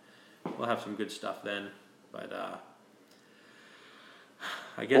half. We'll have some good stuff then. But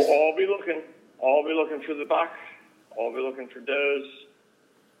I guess we'll all be looking for the buck. I'll be looking for does.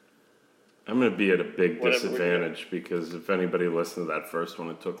 I'm going to be at a big disadvantage because if anybody listened to that first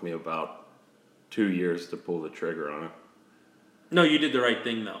one, it took me about 2 years to pull the trigger on it. No, you did the right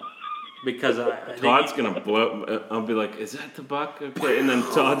thing though. Because Todd's going to blow. I'll be like, is that the buck? Okay. And then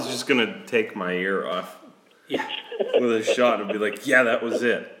Todd's just going to take my ear off. Yeah. With a shot and be like, yeah, that was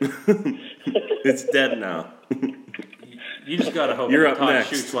it. It's dead now. You just gotta hope You're that up Todd next.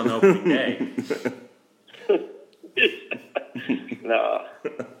 shoots on opening day. No.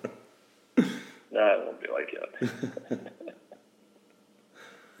 No, it won't be like that.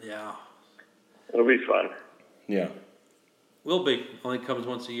 Yeah. It'll be fun. Yeah. Will be. Only comes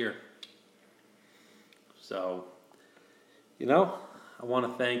once a year. So, I want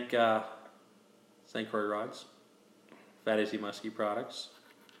to thank St. Croix Rods, Fat Izzy Muskie Products,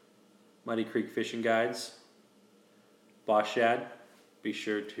 Muddy Creek Fishing Guides, Boss Shad. Be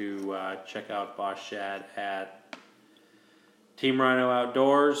sure to check out Boss Shad at Team Rhino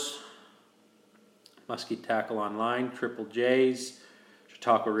Outdoors, Muskie Tackle Online, Triple J's,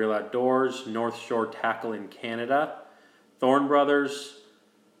 Chautauqua Real Outdoors, North Shore Tackle in Canada, Thorn Brothers,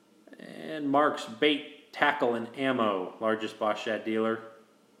 and Mark's Bait, Tackle, and Ammo, largest Boss Shad dealer,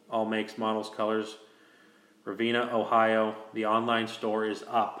 all makes, models, colors, Ravenna, Ohio. The online store is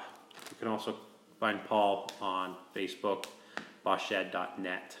up. You can also find Paul on Facebook,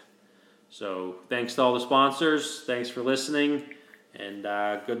 bossshad.net. So thanks to all the sponsors. Thanks for listening, and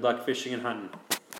good luck fishing and hunting.